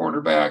 2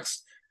 cornerbacks,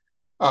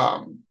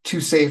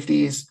 2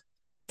 safeties.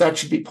 That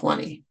should be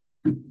plenty.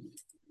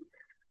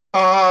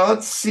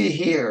 Let's see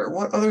here.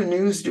 What other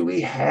news do we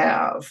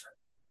have?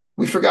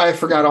 I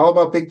forgot all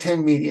about Big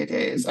Ten Media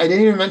Days. I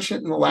didn't even mention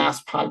it in the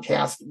last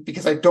podcast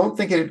because I don't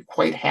think it had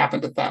quite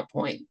happened at that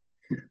point.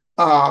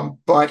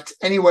 But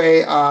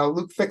anyway,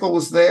 Luke Fickell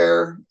was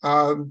there,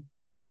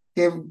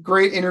 gave a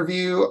great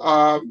interview.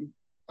 I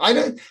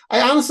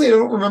honestly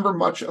don't remember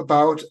much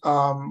about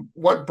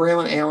what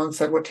Braylon Allen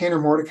said, what Tanner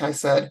Mordecai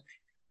said,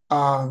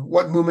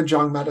 what Muma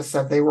Jongmeta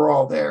said. They were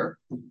all there.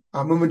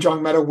 Muma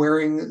Jongmeta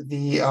wearing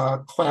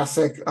the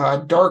classic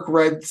dark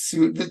red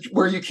suit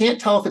where you can't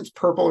tell if it's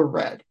purple or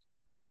red.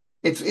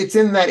 It's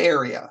in that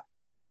area.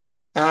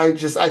 And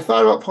I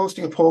thought about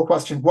posting a poll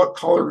question, what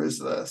color is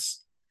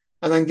this?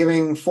 And then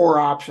giving 4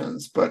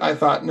 options. But I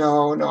thought,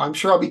 no, I'm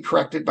sure I'll be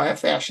corrected by a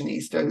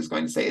fashionista who's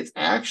going to say it's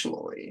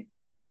actually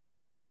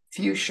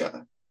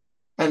fuchsia.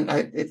 And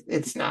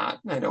it's not.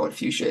 I know what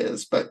fuchsia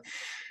is. But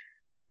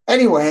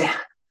anyway,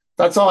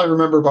 that's all I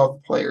remember about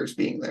the players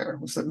being there,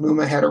 was that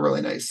Muma had a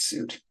really nice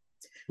suit.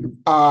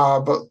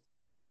 But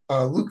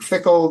Luke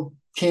Fickell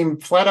came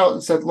flat out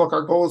and said, look,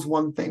 our goal is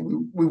one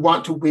thing. We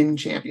want to win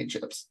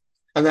championships.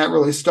 And that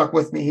really stuck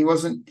with me. We're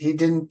going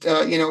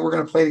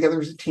to play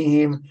together as a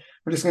team.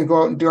 We're just going to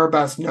go out and do our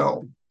best.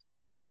 No,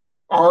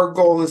 our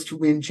goal is to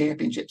win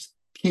championships,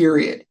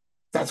 period.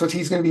 That's what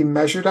he's going to be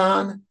measured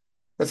on.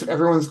 That's what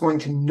everyone's going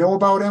to know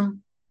about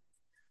him,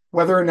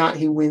 whether or not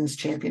he wins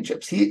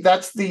championships.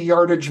 That's the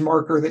yardage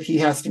marker that he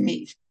has to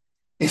meet,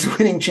 is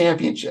winning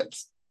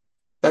championships.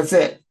 That's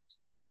it.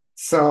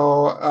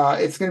 So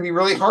it's going to be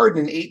really hard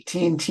in an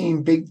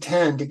 18-team Big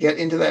Ten to get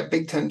into that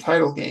Big Ten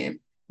title game.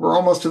 We're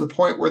almost to the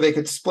point where they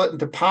could split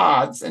into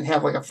pods and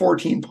have like a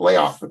 4-team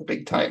playoff for the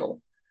big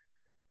title.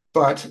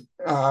 But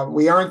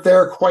we aren't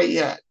there quite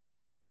yet.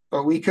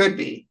 But we could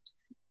be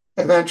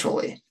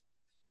eventually.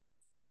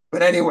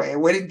 But anyway,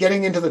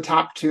 getting into the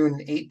top 2 in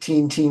an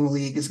 18-team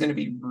league is going to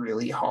be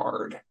really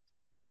hard.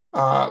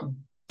 But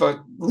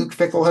Luke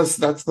Fickell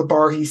that's the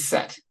bar he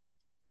set.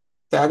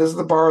 That is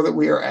the bar that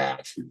we are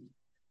at.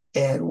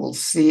 And we'll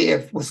see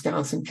if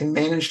Wisconsin can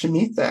manage to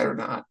meet that or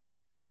not.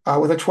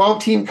 With a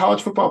 12-team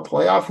college football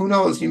playoff, who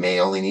knows? You may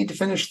only need to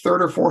finish 3rd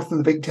or 4th in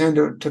the Big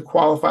Ten to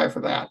qualify for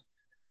that.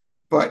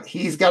 But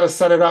he's got to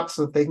set it up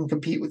so that they can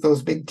compete with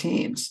those big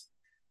teams.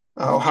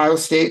 Ohio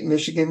State,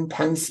 Michigan,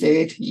 Penn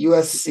State,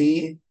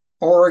 USC,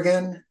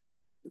 Oregon.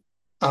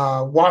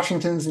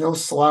 Washington's no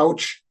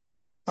slouch.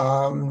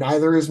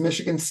 Neither is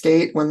Michigan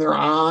State when they're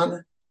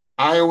on.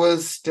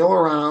 Iowa's still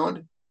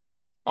around.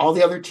 All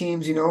the other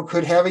teams,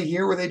 could have a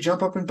year where they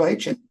jump up and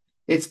bite you.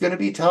 It's going to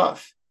be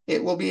tough.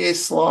 It will be a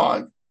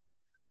slog,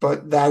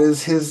 but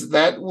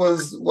that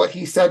was what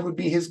he said would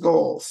be his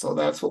goal. So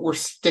that's what we're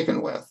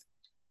sticking with.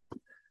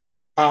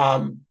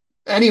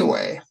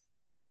 Anyway,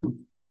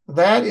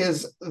 that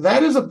is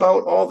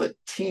about all the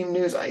team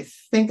news I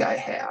think I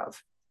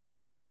have.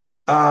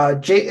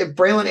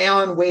 Braylon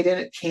Allen weighed in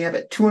at camp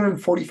at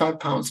 245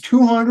 pounds.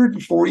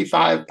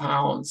 245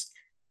 pounds.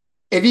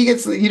 If he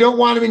gets, you don't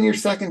want him in your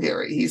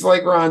secondary. He's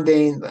like Ron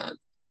Dane then.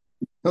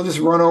 He'll just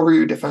run over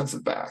your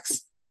defensive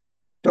backs.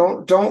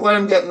 Don't let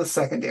him get in the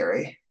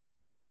secondary.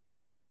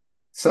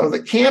 So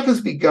the camp has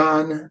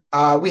begun.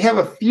 We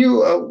have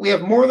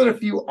more than a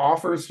few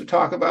offers to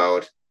talk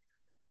about.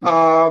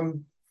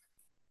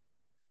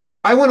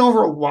 I went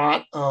over a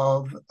lot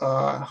of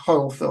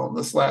huddle film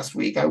this last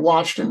week. I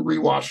watched and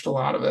rewatched a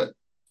lot of it.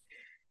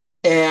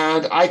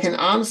 And I can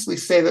honestly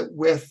say that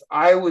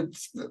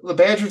the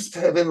Badgers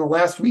have in the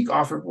last week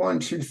offered 1,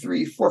 2,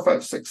 3, 4,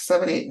 5, 6,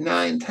 7, 8,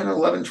 9, 10,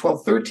 11,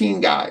 12, 13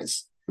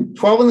 guys,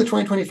 12 in the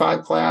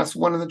 2025 class,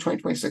 1 in the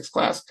 2026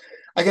 class.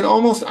 I can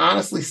almost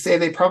honestly say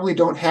they probably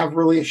don't have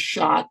really a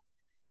shot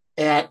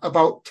at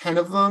about 10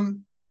 of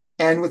them.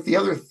 And with the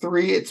other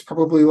 3, it's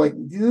probably like,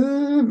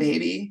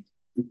 maybe.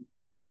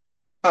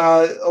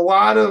 A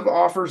lot of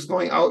offers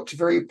going out to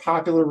very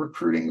popular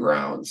recruiting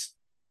grounds.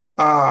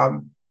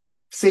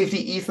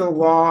 Safety Ethan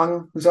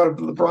Long, who's out of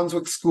the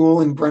Brunswick School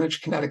in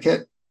Greenwich,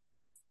 Connecticut.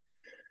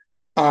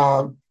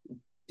 One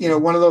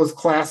of those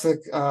classic,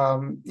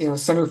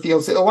 center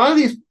fields. A lot of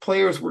these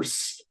players were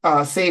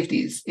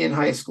safeties in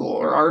high school,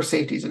 or are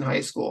safeties in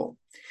high school.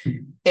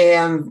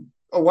 And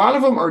a lot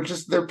of them are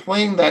they're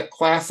playing that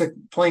classic,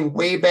 playing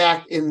way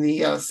back in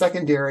the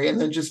secondary, and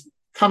then just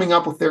coming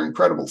up with their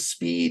incredible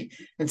speed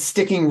and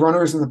sticking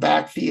runners in the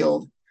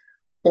backfield.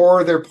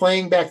 Or they're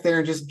playing back there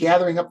and just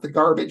gathering up the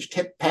garbage,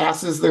 tip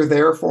passes, they're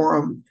there for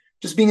them,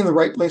 just being in the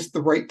right place at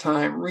the right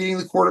time, reading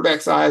the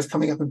quarterback's eyes,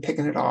 coming up and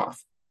picking it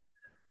off.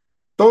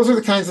 Those are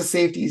the kinds of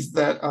safeties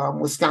that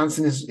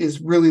Wisconsin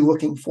is really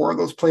looking for,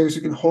 those players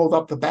who can hold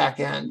up the back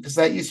end, because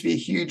that used to be a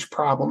huge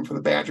problem for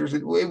the Badgers.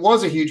 It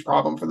was a huge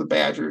problem for the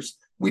Badgers.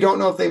 We don't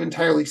know if they've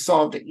entirely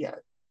solved it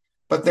yet,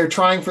 but they're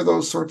trying for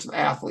those sorts of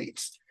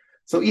athletes.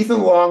 So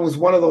Ethan Long was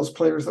one of those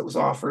players that was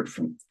offered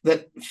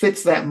that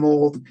fits that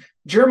mold.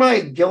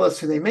 Jeremiah Gillis,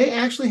 who they may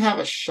actually have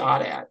a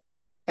shot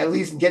at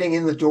least getting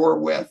in the door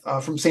with,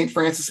 from St.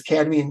 Francis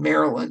Academy in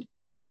Maryland.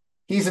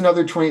 He's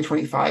another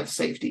 2025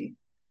 safety.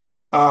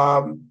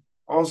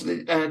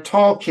 Also a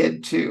tall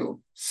kid too,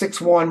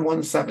 6'1",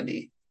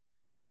 170.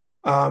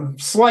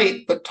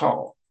 Slight, but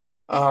tall.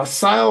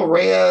 Sile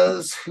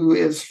Reyes, who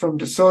is from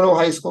DeSoto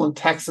High School in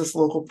Texas,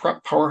 local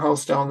prep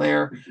powerhouse down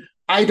there.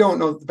 I don't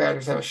know that the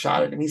Badgers have a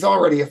shot at him. He's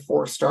already a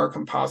 4-star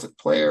composite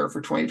player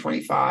for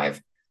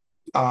 2025.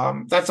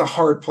 That's a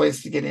hard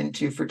place to get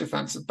into for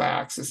defensive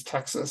backs is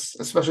Texas,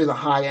 especially the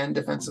high-end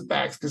defensive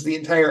backs, because the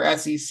entire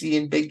SEC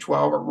and Big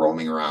 12 are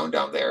roaming around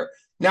down there.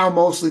 Now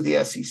mostly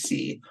the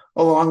SEC,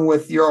 along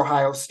with your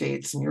Ohio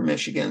States and your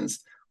Michigans,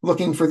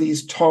 looking for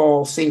these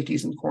tall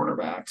safeties and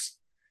cornerbacks.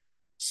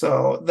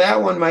 So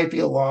that one might be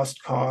a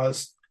lost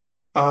cause.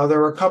 There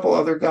were a couple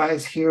other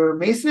guys here.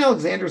 Mason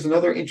Alexander is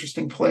another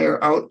interesting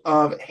player out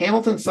of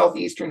Hamilton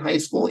Southeastern High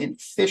School in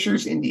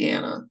Fishers,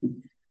 Indiana.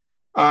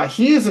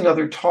 He is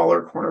another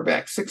taller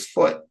cornerback, 6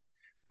 foot,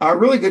 a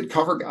really good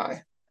cover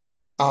guy.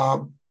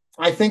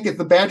 I think if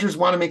the Badgers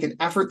want to make an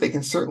effort, they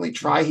can certainly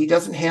try. He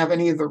doesn't have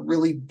any of the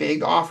really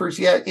big offers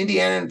yet.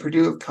 Indiana and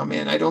Purdue have come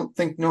in. I don't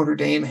think Notre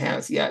Dame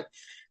has yet.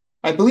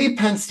 I believe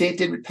Penn State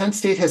did, but Penn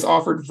State has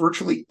offered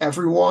virtually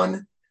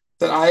everyone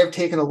that I have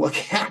taken a look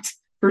at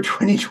for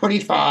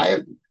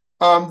 2025.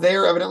 They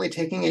are evidently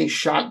taking a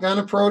shotgun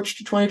approach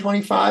to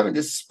 2025 and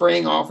just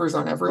spraying offers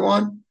on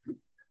everyone.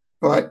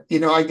 But,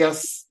 I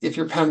guess if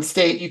you're Penn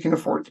State, you can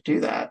afford to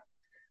do that.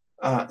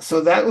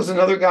 So that was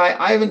another guy.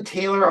 Ivan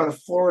Taylor out of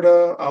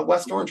Florida,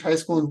 West Orange High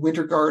School in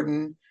Winter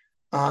Garden.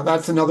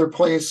 That's another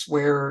place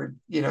where,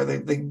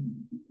 they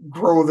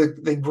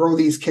grow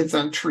these kids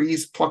on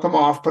trees, pluck them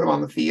off, put them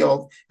on the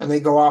field, and they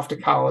go off to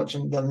college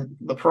and then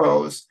the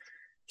pros.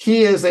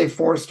 He is a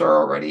 4-star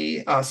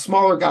already, a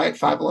smaller guy at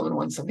 5'11",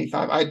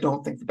 175. I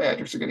don't think the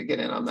Badgers are going to get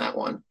in on that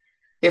one.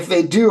 If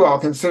they do, I'll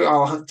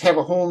have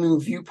a whole new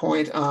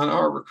viewpoint on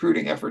our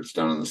recruiting efforts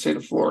down in the state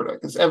of Florida,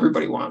 because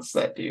everybody wants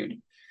that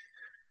dude.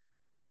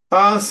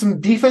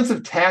 Some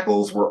defensive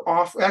tackles were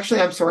off.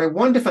 Actually, I'm sorry.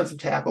 One defensive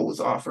tackle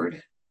was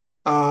offered.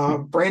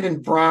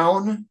 Brandon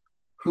Brown,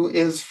 who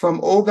is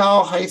from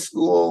Ogal High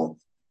School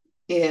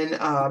in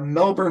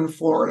Melbourne,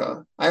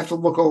 Florida. I have to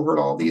look over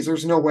at all these.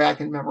 There's no way I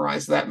can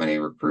memorize that many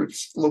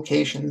recruits'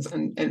 locations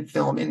and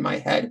film in my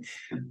head.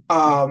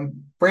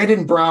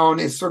 Brandon Brown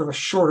is sort of a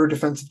shorter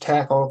defensive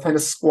tackle, kind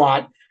of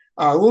squat,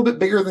 a little bit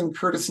bigger than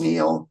Curtis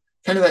Neal,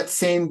 kind of that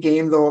same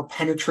game, though, a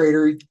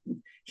penetrator.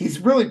 He's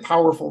really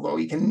powerful, though.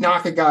 He can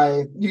knock a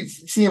guy, you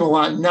see him a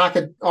lot, knock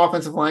an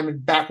offensive lineman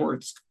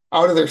backwards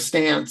out of their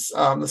stance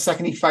the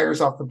second he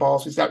fires off the ball.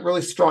 So he's got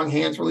really strong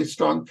hands, really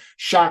strong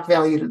shock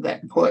value to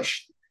that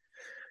push.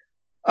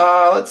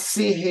 Let's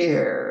see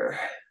here.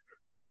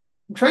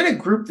 I'm trying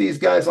to group these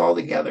guys all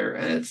together,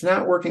 and it's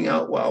not working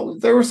out well.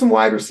 There were some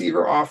wide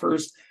receiver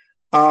offers.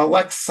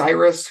 Lex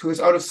Cyrus, who is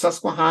out of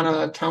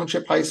Susquehanna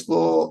Township High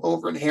School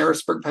over in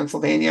Harrisburg,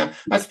 Pennsylvania.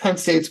 That's Penn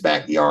State's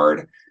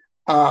backyard.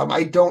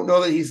 I don't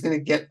know that he's going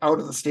to get out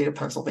of the state of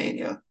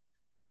Pennsylvania.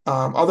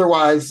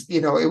 Otherwise,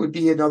 it would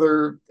be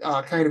another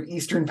kind of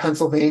Eastern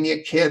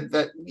Pennsylvania kid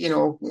that,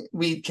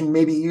 we can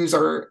maybe use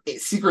our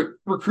secret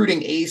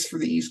recruiting ace for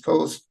the East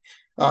Coast,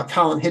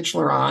 Colin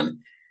Hitchler on.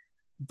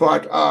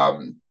 But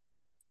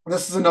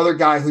this is another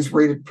guy who's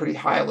rated pretty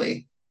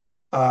highly.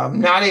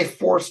 Not a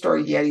 4-star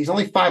yet. He's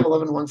only 5'11",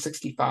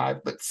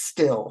 165, but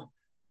still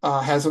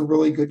has a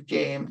really good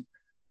game.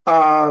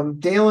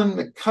 Dalen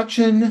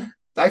McCutcheon.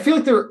 I feel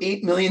like there are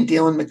 8 million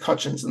Dalen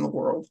McCutcheons in the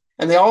world,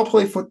 and they all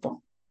play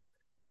football.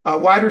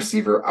 Wide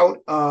receiver out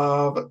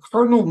of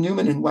Cardinal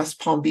Newman in West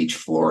Palm Beach,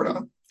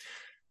 Florida.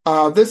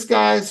 This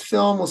guy's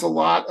film was a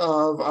lot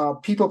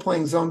of people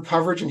playing zone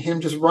coverage and him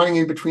just running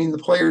in between the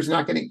players,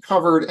 not getting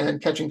covered,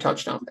 and catching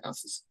touchdown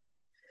passes.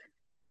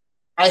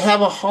 I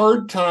have a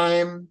hard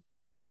time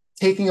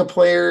taking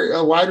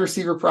a wide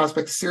receiver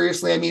prospect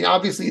seriously. I mean,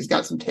 obviously he's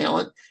got some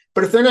talent,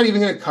 but if they're not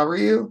even going to cover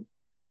you,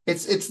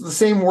 it's the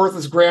same worth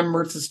as Graham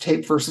Mertz's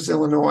tape versus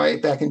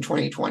Illinois back in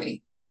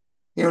 2020.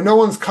 No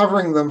one's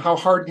covering them. How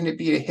hard can it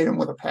be to hit him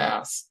with a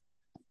pass?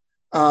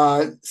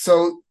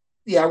 So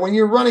yeah, when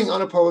you're running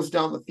unopposed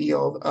down the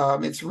field,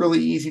 it's really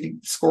easy to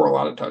score a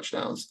lot of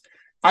touchdowns.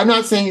 I'm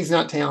not saying he's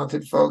not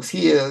talented, folks.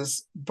 He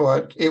is,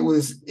 but it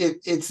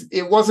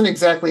wasn't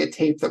exactly a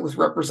tape that was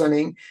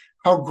representing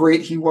how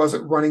great he was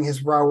at running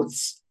his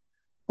routes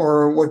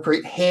or what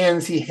great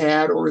hands he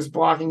had or his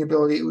blocking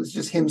ability. It was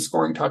just him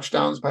scoring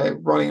touchdowns by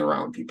running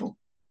around people.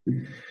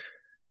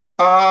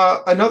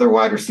 Another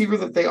wide receiver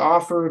that they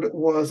offered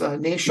was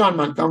Nashawn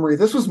Montgomery.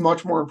 This was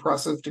much more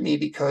impressive to me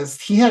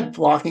because he had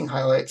blocking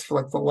highlights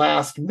for like the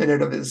last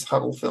minute of his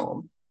huddle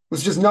film. It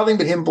was just nothing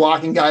but him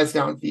blocking guys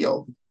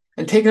downfield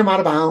and taking them out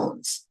of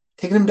bounds,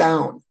 taking them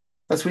down.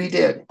 That's what he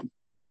did.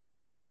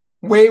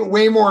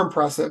 Way more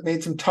impressive.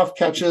 Made some tough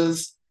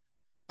catches.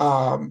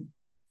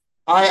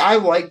 I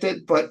liked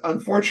it, but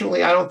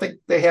unfortunately, I don't think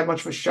they have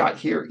much of a shot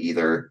here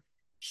either.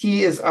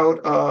 He is out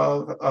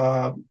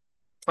of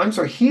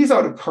he's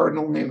out of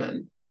Cardinal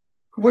Newman.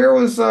 Where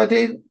was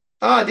Dalen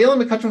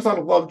McCutcheon was out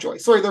of Lovejoy.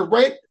 Sorry, they're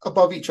right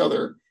above each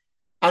other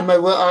on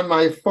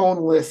my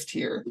phone list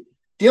here.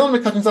 Dalen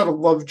McCutcheon's out of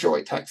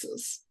Lovejoy,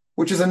 Texas,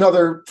 which is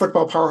another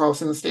football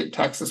powerhouse in the state of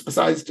Texas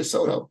besides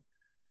DeSoto.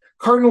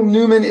 Cardinal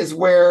Newman is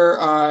where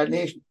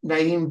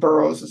Naeem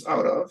Burrows is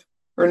out of.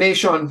 Or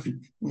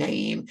Nashawn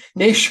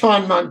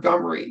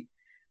Montgomery.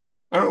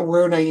 I don't know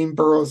where Naeem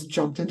Burrows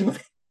jumped into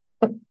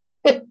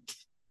it.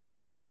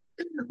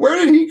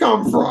 Where did he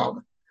come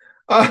from?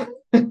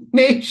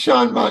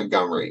 Nashawn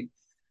Montgomery.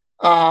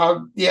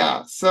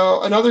 Yeah,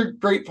 so another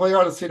great player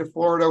out of the state of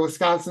Florida.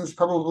 Wisconsin's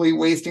probably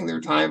wasting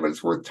their time, but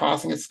it's worth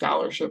tossing a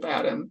scholarship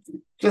at him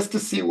just to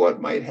see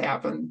what might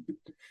happen.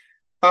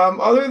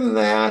 Other than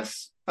that,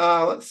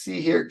 let's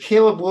see here.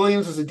 Caleb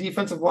Williams is a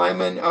defensive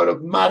lineman out of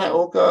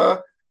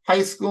Mataoka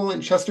High School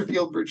in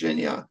Chesterfield,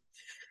 Virginia.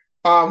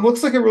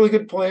 Looks like a really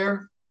good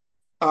player.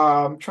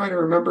 I'm trying to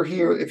remember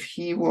here if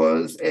he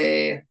was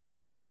a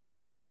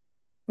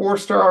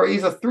 4-star.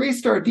 He's a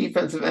 3-star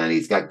defensive end.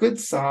 He's got good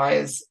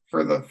size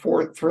for the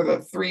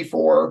 3-4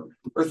 or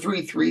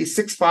 3-3,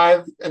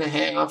 6'5 and a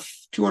half,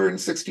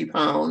 260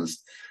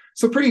 pounds.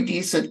 So pretty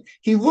decent.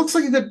 He looks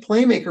like a good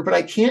playmaker, but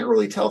I can't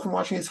really tell from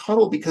watching his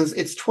huddle because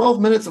it's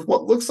 12 minutes of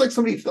what looks like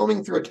somebody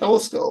filming through a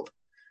telescope.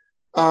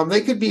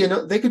 They could be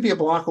a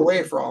block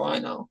away for all I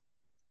know.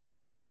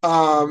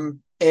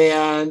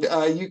 And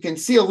you can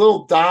see a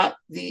little dot.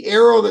 The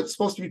arrow that's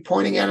supposed to be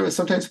pointing at him is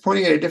sometimes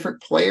pointing at a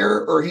different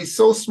player, or he's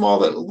so small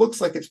that it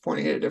looks like it's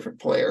pointing at a different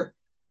player.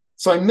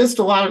 So I missed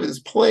a lot of his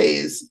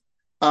plays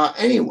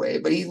anyway,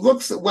 but he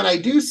looks, when I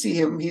do see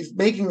him, he's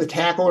making the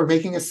tackle or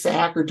making a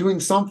sack or doing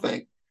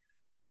something.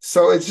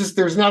 So it's just,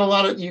 there's not a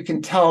lot of, you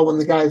can tell when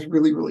the guy's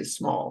really, really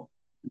small.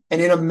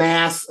 And in a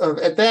mass of,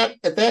 at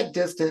that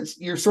distance,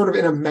 you're sort of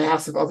in a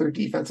mass of other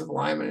defensive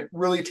linemen. It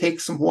really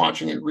takes some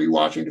watching and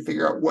rewatching to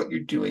figure out what you're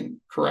doing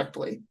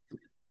correctly.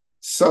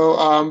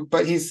 So,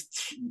 but he's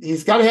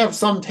got to have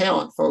some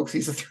talent, folks.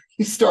 He's a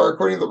 3-star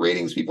according to the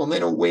ratings people, and they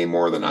know way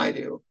more than I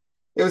do.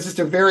 It was just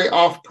a very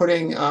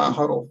off-putting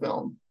huddle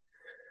film.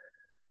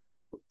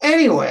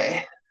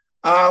 Anyway,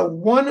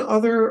 one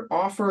other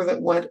offer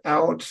that went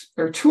out,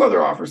 or 2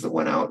 other offers that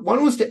went out.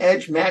 One was to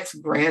edge Max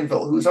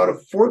Granville, who's out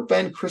of Fort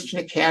Bend Christian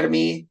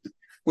Academy,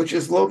 which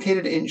is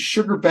located in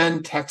Sugar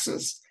Bend,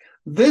 Texas.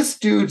 This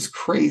dude's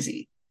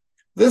crazy.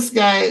 This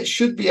guy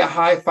should be a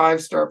high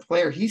 5-star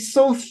player. He's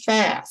so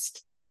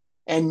fast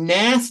and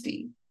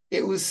nasty.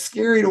 It was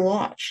scary to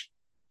watch.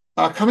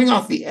 Coming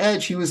off the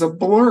edge, he was a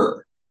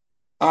blur.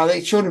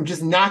 They showed him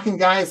just knocking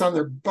guys on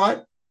their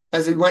butt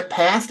as he went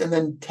past and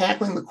then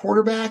tackling the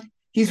quarterback.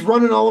 He's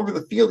running all over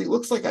the field. He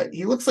looks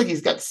like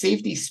he's got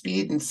safety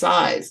speed and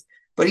size,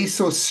 but he's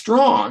so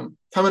strong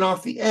coming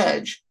off the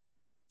edge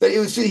that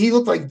he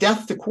looked like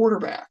death to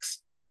quarterbacks.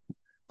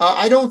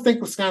 I don't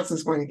think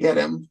Wisconsin's going to get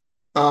him.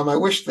 I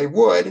wish they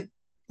would,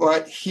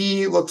 but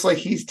he looks like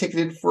he's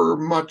ticketed for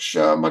much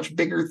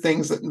bigger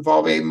things that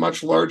involve a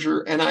much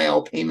larger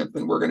NIL payment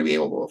than we're going to be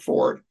able to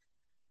afford.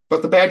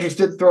 But the Badgers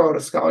did throw out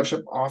a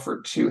scholarship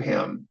offer to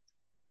him.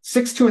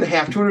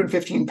 6'2.5",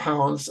 215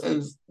 pounds,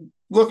 and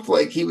looked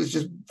like he was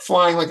just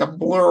flying like a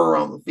blur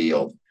around the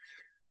field.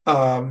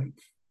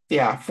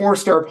 Yeah,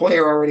 4-star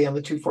player already on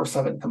the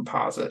 247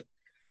 composite.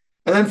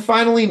 And then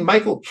finally,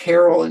 Michael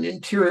Carroll, an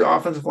interior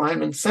offensive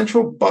lineman,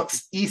 Central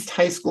Bucks East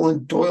High School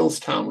in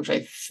Doylestown, which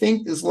I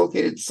think is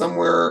located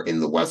somewhere in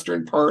the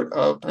western part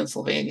of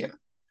Pennsylvania.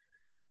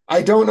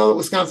 I don't know that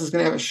Wisconsin's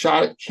going to have a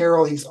shot at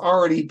Carroll. He's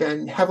already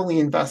been heavily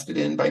invested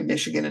in by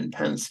Michigan and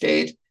Penn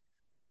State.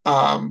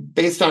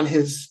 Based on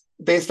his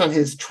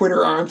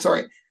Twitter, I'm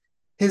sorry,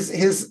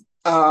 his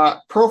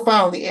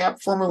profile in the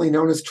app formerly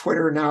known as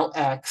Twitter, now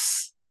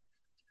X.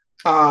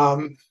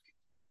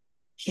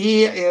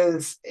 He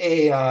has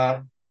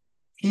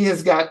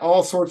got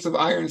all sorts of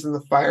irons in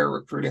the fire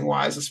recruiting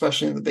wise,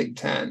 especially in the Big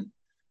Ten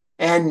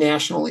and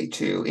nationally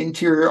too.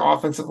 Interior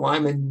offensive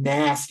lineman,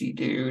 nasty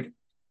dude.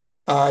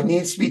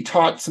 Needs to be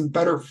taught some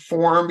better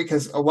form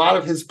because a lot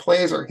of his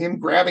plays are him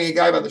grabbing a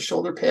guy by the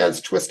shoulder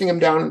pads, twisting him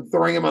down and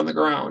throwing him on the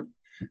ground,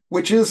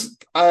 which is,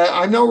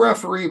 I'm no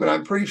referee, but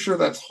I'm pretty sure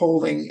that's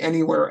holding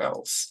anywhere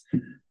else.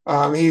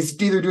 He's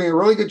either doing a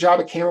really good job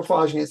of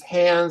camouflaging his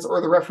hands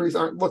or the referees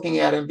aren't looking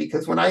at him,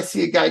 because when I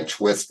see a guy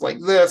twist like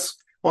this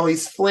while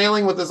he's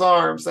flailing with his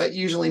arms, that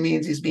usually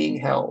means he's being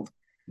held.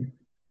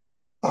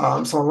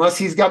 So unless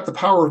he's got the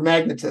power of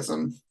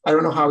magnetism, I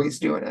don't know how he's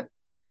doing it.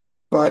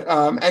 But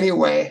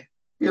anyway,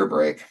 beer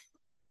break.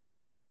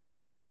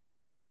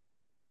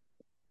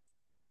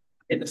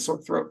 In a sore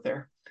throat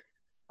there.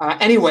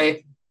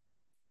 Anyway,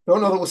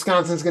 don't know that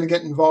Wisconsin's going to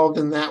get involved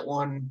in that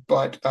one,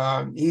 but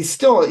he's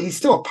still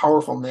a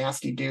powerful,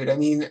 nasty dude. I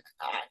mean,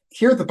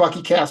 here at the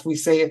Bucky Cast, we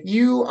say if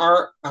you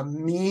are a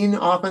mean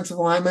offensive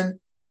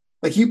lineman,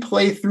 like you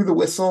play through the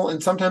whistle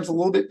and sometimes a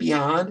little bit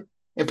beyond,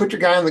 and put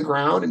your guy on the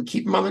ground and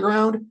keep him on the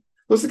ground,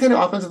 those are the kind of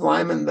offensive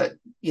linemen that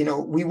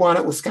we want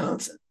at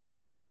Wisconsin.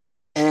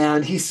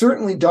 And he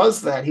certainly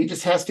does that. He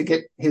just has to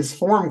get his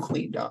form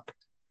cleaned up.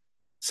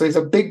 So he's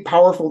a big,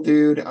 powerful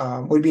dude.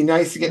 Would be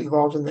nice to get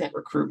involved in that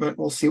recruitment.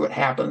 We'll see what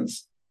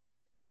happens.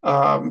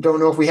 Don't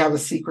know if we have a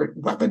secret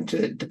weapon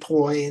to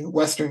deploy in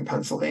Western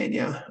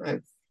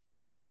Pennsylvania.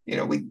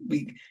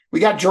 We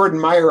got Jordan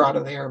Meyer out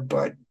of there,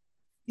 but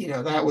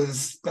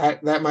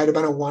that might have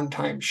been a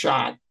one-time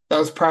shot. That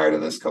was prior to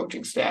this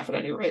coaching staff, at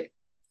any rate.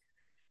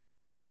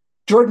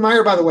 Jordan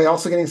Meyer, by the way,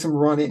 also getting some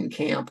run in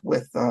camp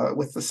with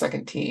the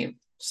second team.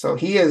 So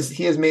he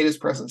has made his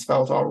presence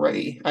felt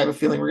already. I have a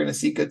feeling we're going to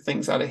see good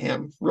things out of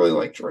him. Really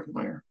like Jordan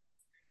Meyer.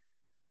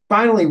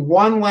 Finally,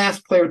 one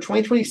last player,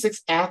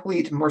 2026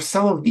 athlete,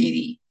 Marcelo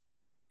Vitti,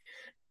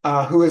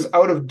 who is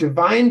out of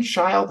Divine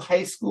Child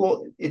High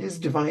School. It is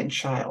Divine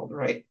Child,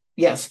 right?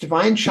 Yes,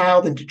 Divine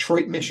Child in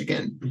Detroit,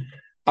 Michigan.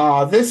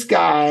 This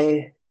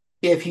guy,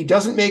 if he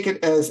doesn't make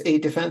it as a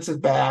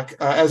defensive back,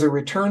 as a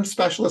return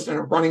specialist and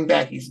a running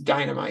back, he's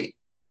dynamite.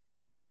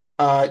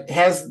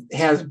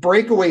 Has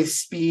breakaway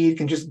speed,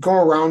 can just go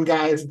around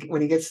guys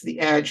when he gets to the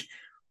edge,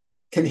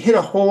 can hit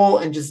a hole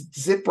and just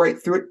zip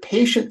right through it.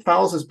 Patient,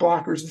 fouls his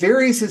blockers,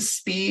 varies his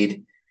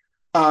speed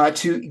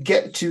to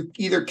get to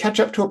either catch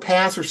up to a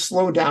pass or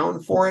slow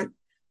down for it.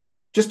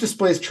 Just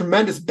displays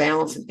tremendous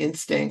balance and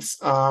instincts.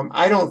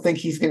 I don't think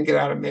he's going to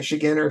get out of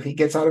Michigan, or if he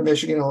gets out of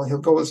Michigan, he'll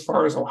go as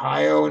far as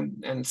Ohio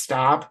and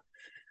stop.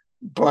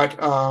 But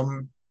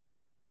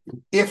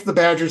if the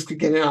Badgers could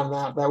get in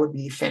on that would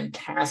be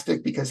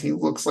fantastic, because he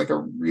looks like a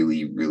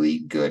really, really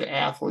good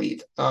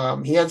athlete.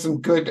 He had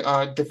some good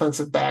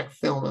defensive back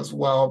film as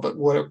well, but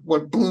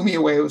what blew me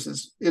away was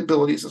his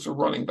abilities as a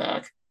running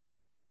back.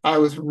 I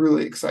was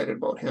really excited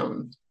about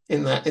him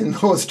in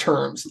those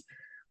terms.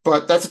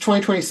 But that's a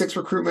 2026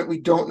 recruitment. We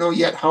don't know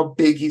yet how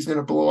big he's going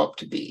to blow up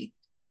to be.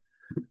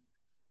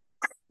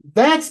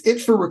 That's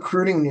it for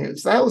recruiting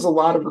news. That was a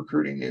lot of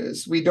recruiting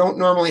news. We don't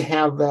normally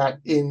have that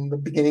in the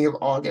beginning of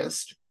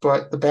August,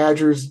 but the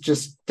Badgers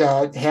just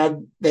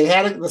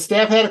the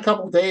staff had a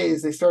couple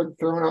days. They started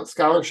throwing out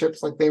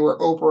scholarships like they were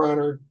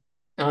Oprah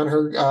on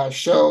her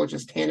show,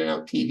 just handing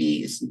out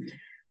TVs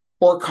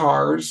or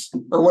cars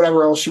or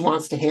whatever else she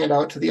wants to hand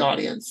out to the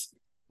audience.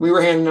 We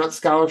were handing out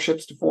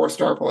scholarships to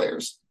 4-star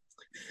players.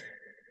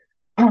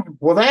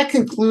 Well, that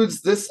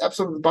concludes this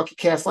episode of the Bucky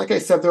Cast. Like I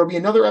said, there will be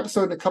another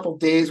episode in a couple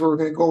days where we're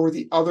going to go over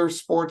the other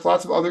sports,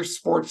 lots of other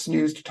sports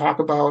news to talk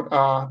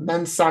about.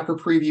 Men's soccer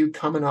preview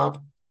coming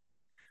up.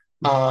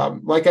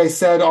 Like I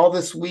said, all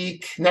this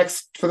week,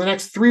 for the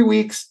next 3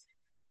 weeks,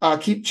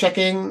 keep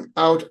checking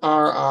out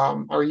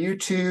our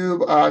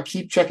YouTube.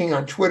 Keep checking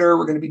on Twitter.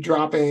 We're going to be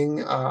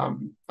dropping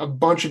a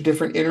bunch of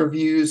different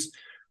interviews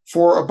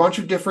for a bunch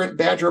of different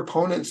Badger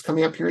opponents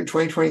coming up here in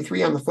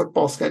 2023 on the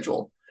football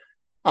schedule.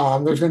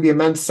 There's going to be a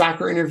men's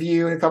soccer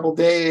interview in a couple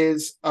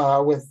days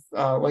with,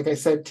 like I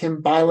said,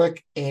 Tim Bialik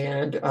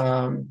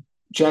and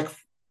Jack.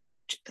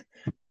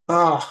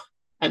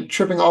 I'm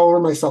tripping all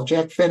over myself.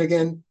 Jack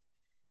Finnegan.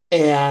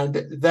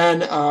 And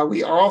then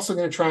we are also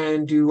going to try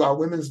and do a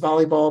women's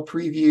volleyball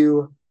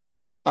preview.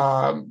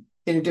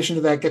 In addition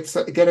to that,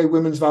 get a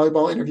women's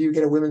volleyball interview,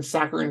 get a women's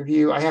soccer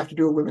interview. I have to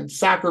do a women's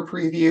soccer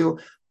preview.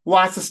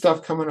 Lots of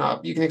stuff coming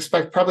up. You can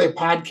expect probably a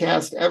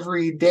podcast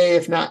every day,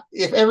 if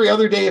every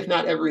other day, if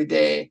not every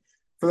day,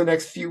 for the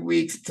next few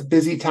weeks. It's a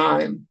busy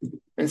time.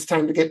 And it's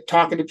time to get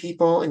talking to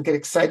people and get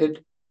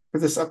excited for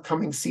this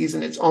upcoming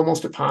season. It's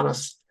almost upon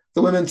us.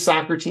 The women's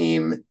soccer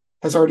team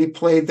has already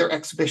played their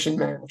exhibition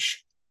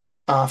match.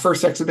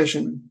 First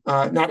exhibition,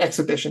 not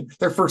exhibition,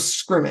 their first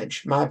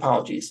scrimmage. My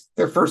apologies.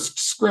 Their first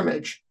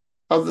scrimmage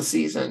of the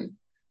season.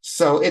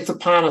 So it's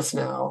upon us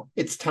now.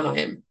 It's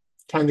time.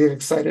 Time to get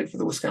excited for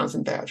the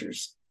Wisconsin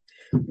Badgers.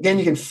 Again,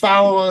 you can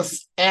follow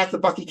us at the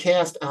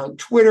BuckyCast on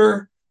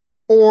Twitter,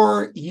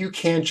 or you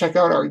can check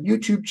out our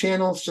YouTube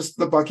channels, just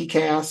the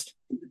BuckyCast.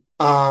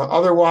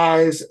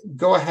 Otherwise,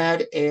 go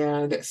ahead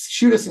and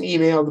shoot us an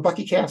email,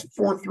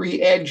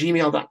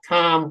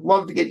 thebuckycast43@gmail.com.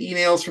 Love to get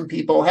emails from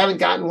people. Haven't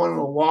gotten one in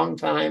a long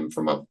time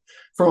from a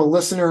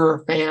listener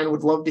or fan.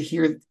 Would love to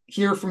hear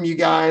from you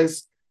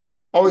guys.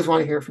 Always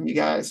want to hear from you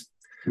guys.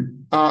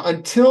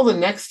 Until the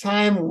next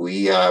time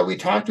we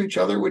talk to each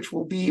other, which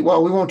will be,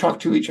 well, we won't talk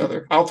to each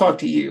other. I'll talk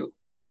to you.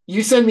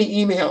 You send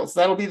me emails.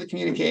 That'll be the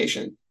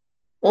communication.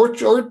 Or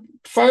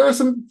fire us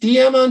some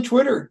DM on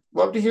Twitter.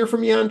 Love to hear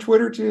from you on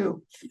Twitter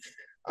too.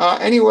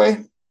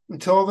 Anyway,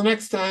 until the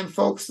next time,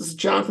 folks, this is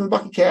John from the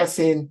BuckyCast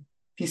saying,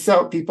 peace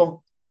out,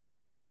 people.